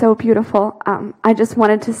 It's so beautiful. I just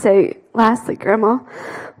wanted to say, lastly, Grandma,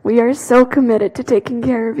 we are so committed to taking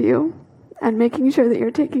care of you and making sure that you're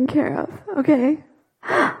taken care of, okay?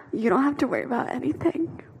 You don't have to worry about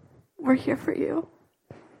anything. We're here for you.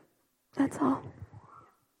 That's all.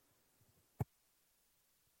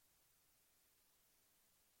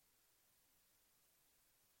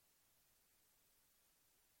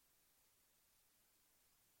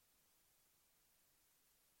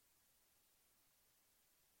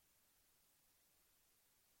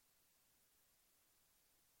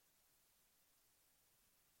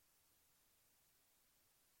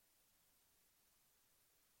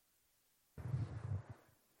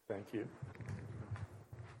 Thank you.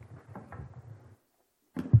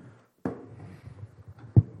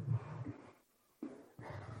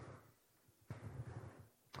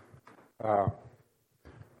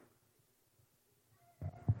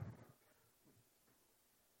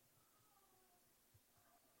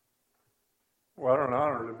 What an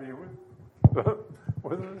honor to be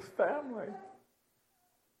with this family.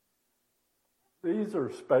 These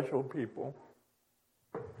are special people.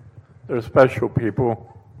 They're special people.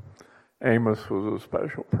 Amos was a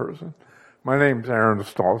special person. My name's Aaron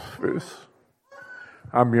Stolzfus.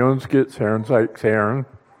 I'm Jonskitz Aaronzyk's Aaron.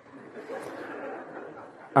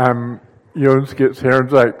 I'm Jonskitz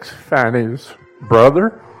Aaronzyk's Fanny's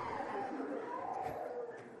brother.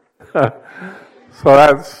 So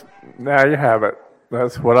that's, now you have it.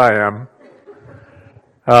 That's what I am.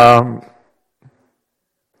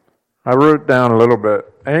 I wrote down a little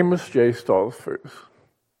bit. Amos J. Stolzfus.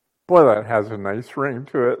 Boy, that has a nice ring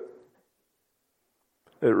to it.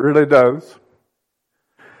 It really does.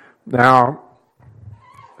 Now,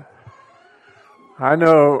 I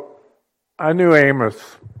knew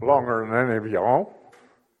Amos longer than any of y'all.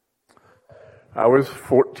 I was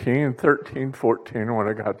 13, 14 when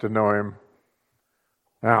I got to know him.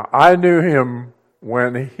 Now, I knew him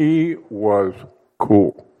when he was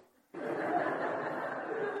cool.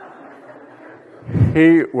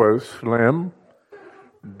 He was slim,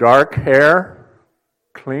 dark hair,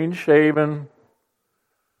 clean shaven,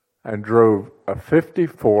 and drove a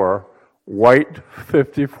 54, white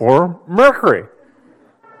 54 Mercury.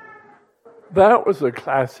 That was a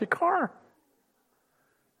classy car.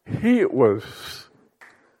 He was,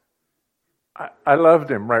 I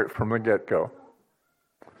loved him right from the get-go.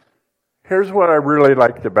 Here's what I really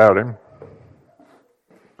liked about him.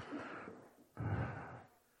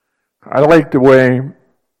 I liked the way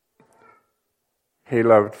he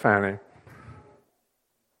loved Fanny.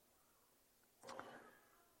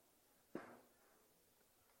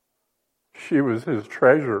 She was his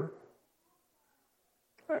treasure.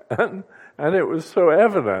 And it was so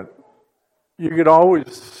evident. You could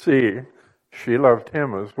always see she loved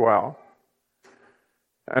him as well.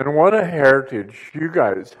 And what a heritage you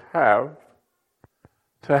guys have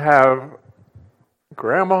to have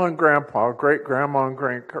Grandma and Grandpa, great-grandma and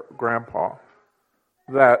great-grandpa,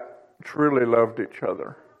 that truly loved each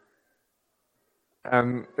other.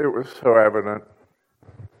 And it was so evident.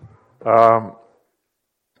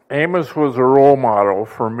 Amos was a role model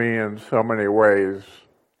for me in so many ways.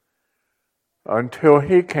 Until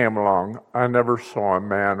he came along, I never saw a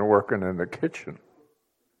man working in the kitchen.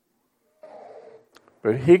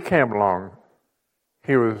 But he came along,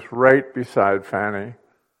 he was right beside Fanny,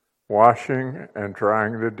 washing and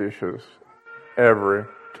drying the dishes every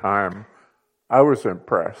time. I was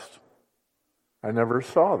impressed. I never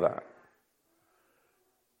saw that.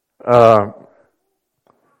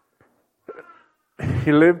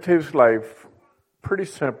 He lived his life pretty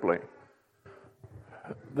simply.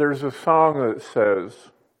 There's a song that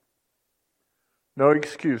says, no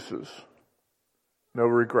excuses, no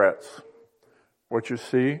regrets. What you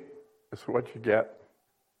see is what you get.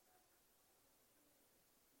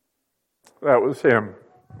 That was him.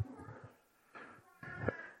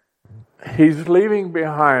 He's leaving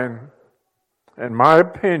behind, in my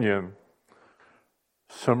opinion,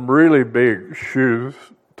 some really big shoes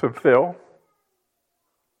to fill.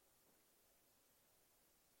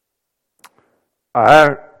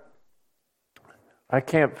 I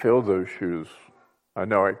can't fill those shoes. I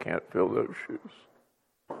know I can't fill those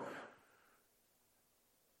shoes.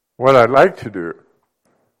 What I'd like to do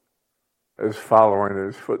is follow in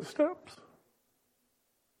his footsteps.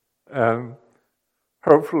 And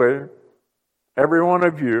hopefully, every one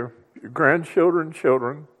of you, your grandchildren,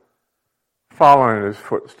 children, follow in his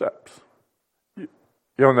footsteps.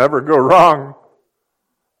 You'll never go wrong.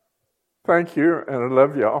 Thank you, and I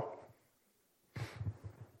love y'all.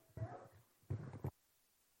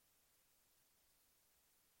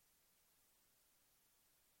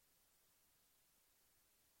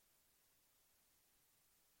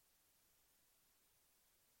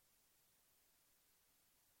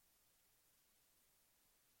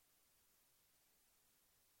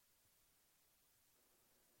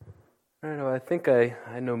 I don't know, I think I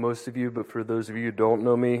know most of you, but for those of you who don't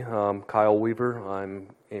know me, Kyle Weaver. I'm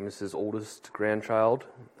Amos's oldest grandchild,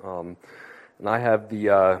 and I have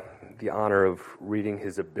the honor of reading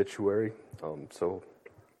his obituary.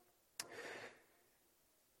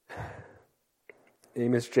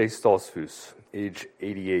 Amos J. Stoltzfus, age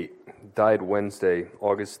 88, died Wednesday,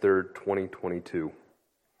 August 3rd, 2022.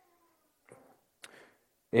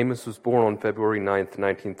 Amos was born on February 9th,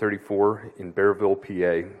 1934, in Bearville,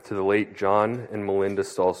 PA, to the late John and Melinda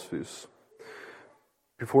Stoltzfus.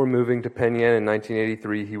 Before moving to Penn Yan in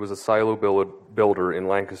 1983, he was a silo builder in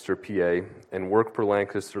Lancaster, PA, and worked for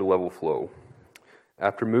Lancaster Level Flow.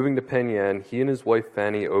 After moving to Penn Yan, he and his wife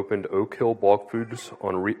Fanny opened Oak Hill Bulk Foods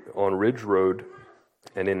on Ridge Road,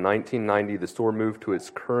 and in 1990, the store moved to its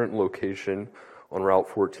current location on Route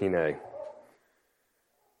 14A.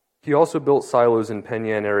 He also built silos in Penn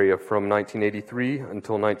Yan area from 1983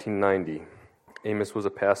 until 1990. Amos was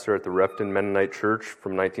a pastor at the Refton Mennonite Church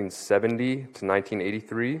from 1970 to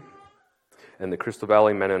 1983, and the Crystal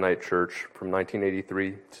Valley Mennonite Church from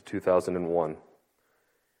 1983 to 2001.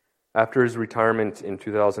 After his retirement in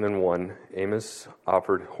 2001, Amos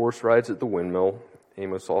offered horse rides at the windmill.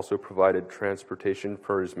 Amos also provided transportation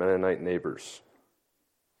for his Mennonite neighbors.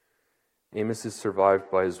 Amos is survived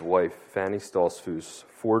by his wife, Fanny Stoltzfus,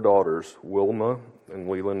 4 daughters, Wilma and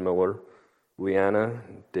Leland Miller, Leanna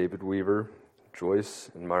and David Weaver, Joyce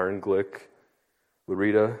and Myron Glick,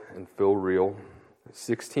 Larita and Phil Reel,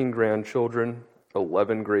 16 grandchildren,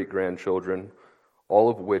 11 great-grandchildren, all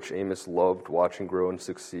of which Amos loved watching grow and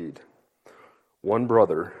succeed. One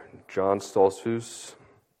brother, John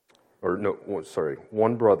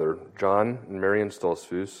and Marion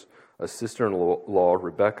Stoltzfus, a sister-in-law,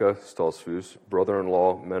 Rebecca Stoltzfus,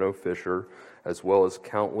 brother-in-law, Menno Fisher, as well as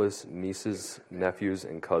countless nieces, nephews,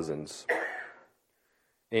 and cousins.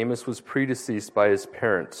 Amos was predeceased by his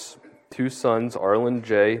parents, 2 sons, Arlen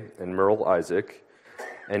J. and Merle Isaac,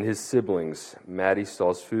 and his siblings, Maddie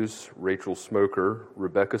Stoltzfus, Rachel Smoker,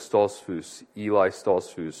 Rebecca Stoltzfus, Eli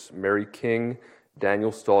Stoltzfus, Mary King,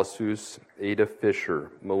 Daniel Stoltzfus, Ada Fisher,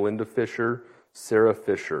 Melinda Fisher, Sarah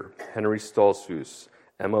Fisher, Henry Stoltzfus,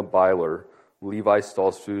 Emma Byler, Levi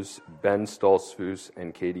Stoltzfus, Ben Stoltzfus,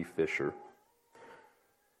 and Katie Fisher.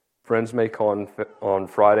 Friends may call on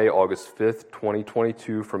Friday, August 5th,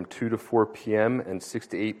 2022 from 2 to 4 p.m. and 6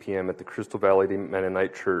 to 8 p.m. at the Crystal Valley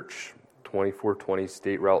Mennonite Church, 2420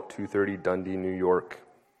 State Route 230, Dundee, New York.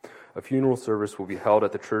 A funeral service will be held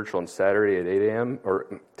at the church on Saturday at 8 a.m.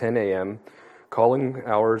 or 10 a.m. Calling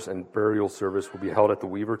hours and burial service will be held at the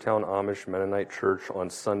Weavertown Amish Mennonite Church on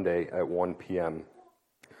Sunday at 1 p.m.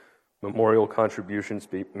 Memorial contributions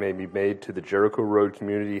may be made to the Jericho Road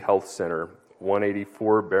Community Health Center,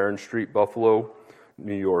 184 Barron Street, Buffalo,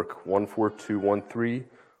 New York, 14213,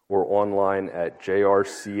 or online at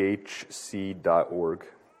jrchc.org.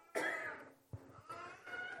 I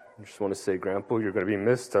just want to say, Grandpa, you're going to be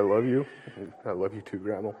missed. I love you. I love you too,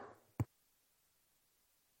 Grandma.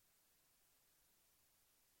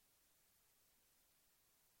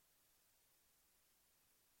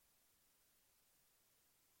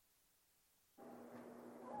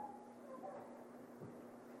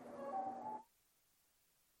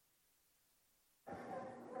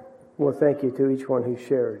 Well, thank you to each one who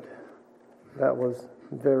shared. That was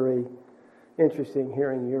very interesting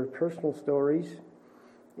hearing your personal stories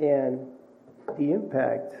and the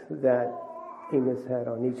impact that Amos had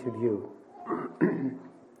on each of you.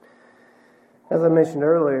 As I mentioned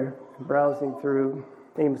earlier, browsing through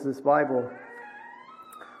Amos's Bible,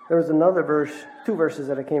 There was another verse, two verses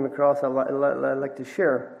that I came across I'd like to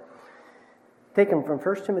share. Taken from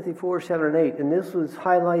 1 Timothy 4, 7, and 8, and this was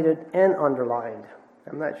highlighted and underlined.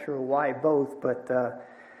 I'm not sure why both, but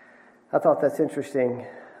I thought that's interesting.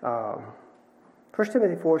 1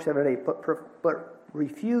 Timothy 4, 7, and 8, but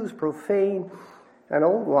refuse profane and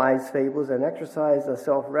old wives' fables, and exercise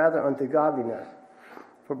thyself rather unto godliness.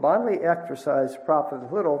 For bodily exercise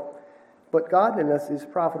profiteth little, but godliness is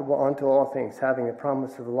profitable unto all things, having a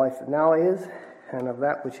promise of the life that now is, and of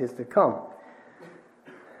that which is to come.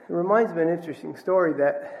 It reminds me of an interesting story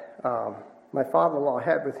that my father-in-law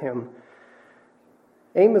had with him.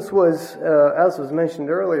 Amos was, as was mentioned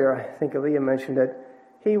earlier, I think Aaliyah mentioned it,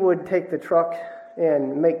 he would take the truck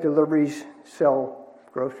and make deliveries, sell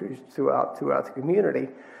groceries throughout the community,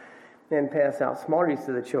 and pass out Smarties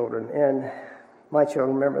to the children. And my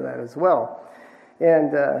children remember that as well.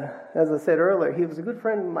 And as I said earlier, he was a good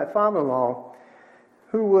friend of my father-in-law,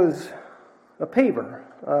 who was a paver.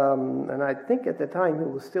 And I think at the time he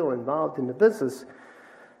was still involved in the business.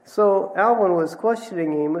 So Alvin was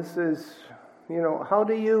questioning Amos as, how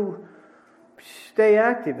do you stay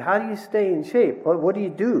active? How do you stay in shape? What do you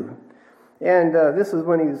do? And this is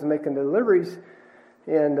when he was making deliveries.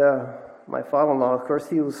 And my father-in-law, of course,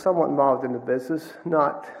 he was somewhat involved in the business,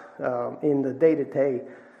 not in the day-to-day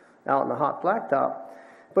out in the hot blacktop.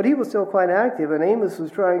 But he was still quite active, and Amos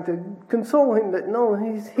was trying to console him that no,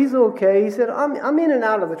 he's okay. He said, I'm in and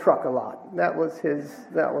out of the truck a lot. That was his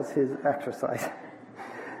exercise.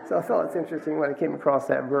 So I thought it's interesting when I came across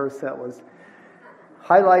that verse that was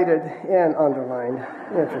highlighted and underlined.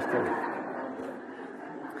 Interesting.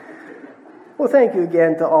 Well, thank you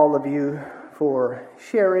again to all of you for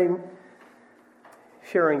sharing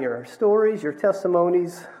your stories, your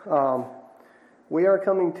testimonies. We are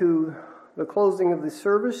coming to the closing of the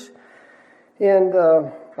service, and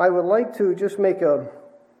I would like to just make a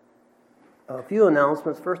few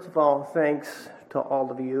announcements. First of all, thanks to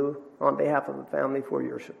all of you on behalf of the family for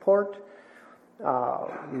your support.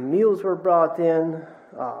 Meals were brought in,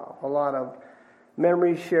 a lot of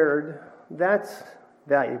memories shared. That's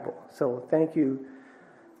valuable. So thank you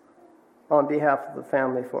on behalf of the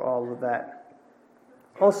family for all of that.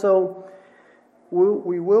 Also,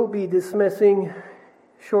 we will be dismissing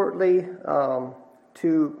shortly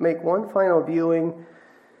to make one final viewing,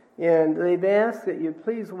 and they've asked that you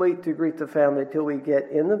please wait to greet the family till we get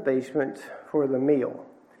in the basement for the meal.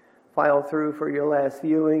 File through for your last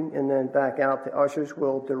viewing and then back out. The ushers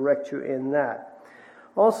will direct you in that.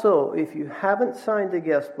 Also, if you haven't signed the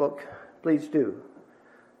guest book, please do.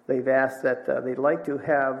 They've asked that they'd like to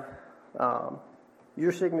have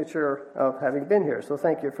your signature of having been here, so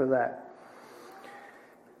thank you for that.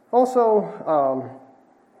 Also,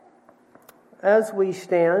 as we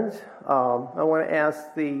stand, I want to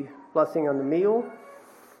ask the blessing on the meal.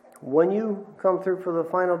 When you come through for the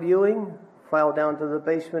final viewing, file down to the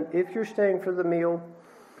basement if you're staying for the meal,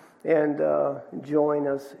 and join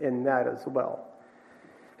us in that as well.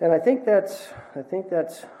 And I think that's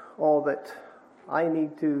all that I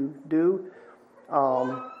need to do.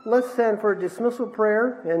 Let's stand for a dismissal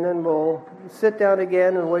prayer, and then we'll sit down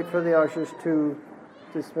again and wait for the ushers to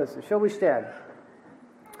dismiss us. Shall we stand?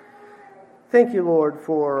 Thank you, Lord,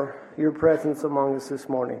 for your presence among us this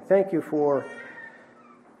morning. Thank you for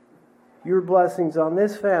your blessings on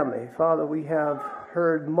this family. Father, we have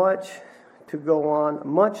heard much to go on,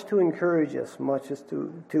 much to encourage us, much as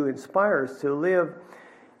to inspire us to live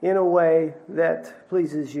in a way that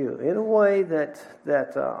pleases you, in a way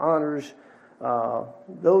that honors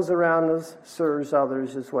those around us, serves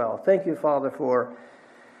others as well. Thank you, Father, for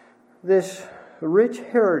this rich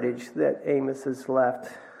heritage that Amos has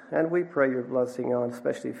left. And we pray your blessing on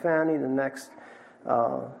especially Fanny the next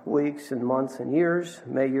weeks and months and years.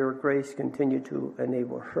 May your grace continue to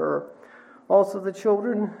enable her. Also the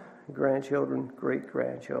children, grandchildren,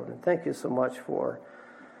 great-grandchildren. Thank you so much for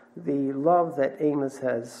the love that Amos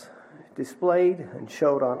has displayed and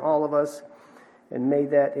showed on all of us. And may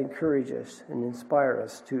that encourage us and inspire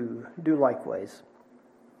us to do likewise.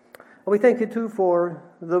 We thank you, too, for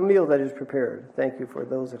the meal that is prepared. Thank you for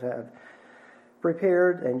those that have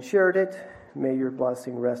prepared and shared it. May your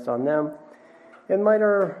blessing rest on them. And might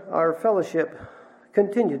our fellowship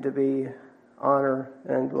continue to be honor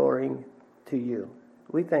and glory to you.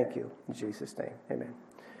 We thank you. In Jesus' name, amen.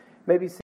 Maybe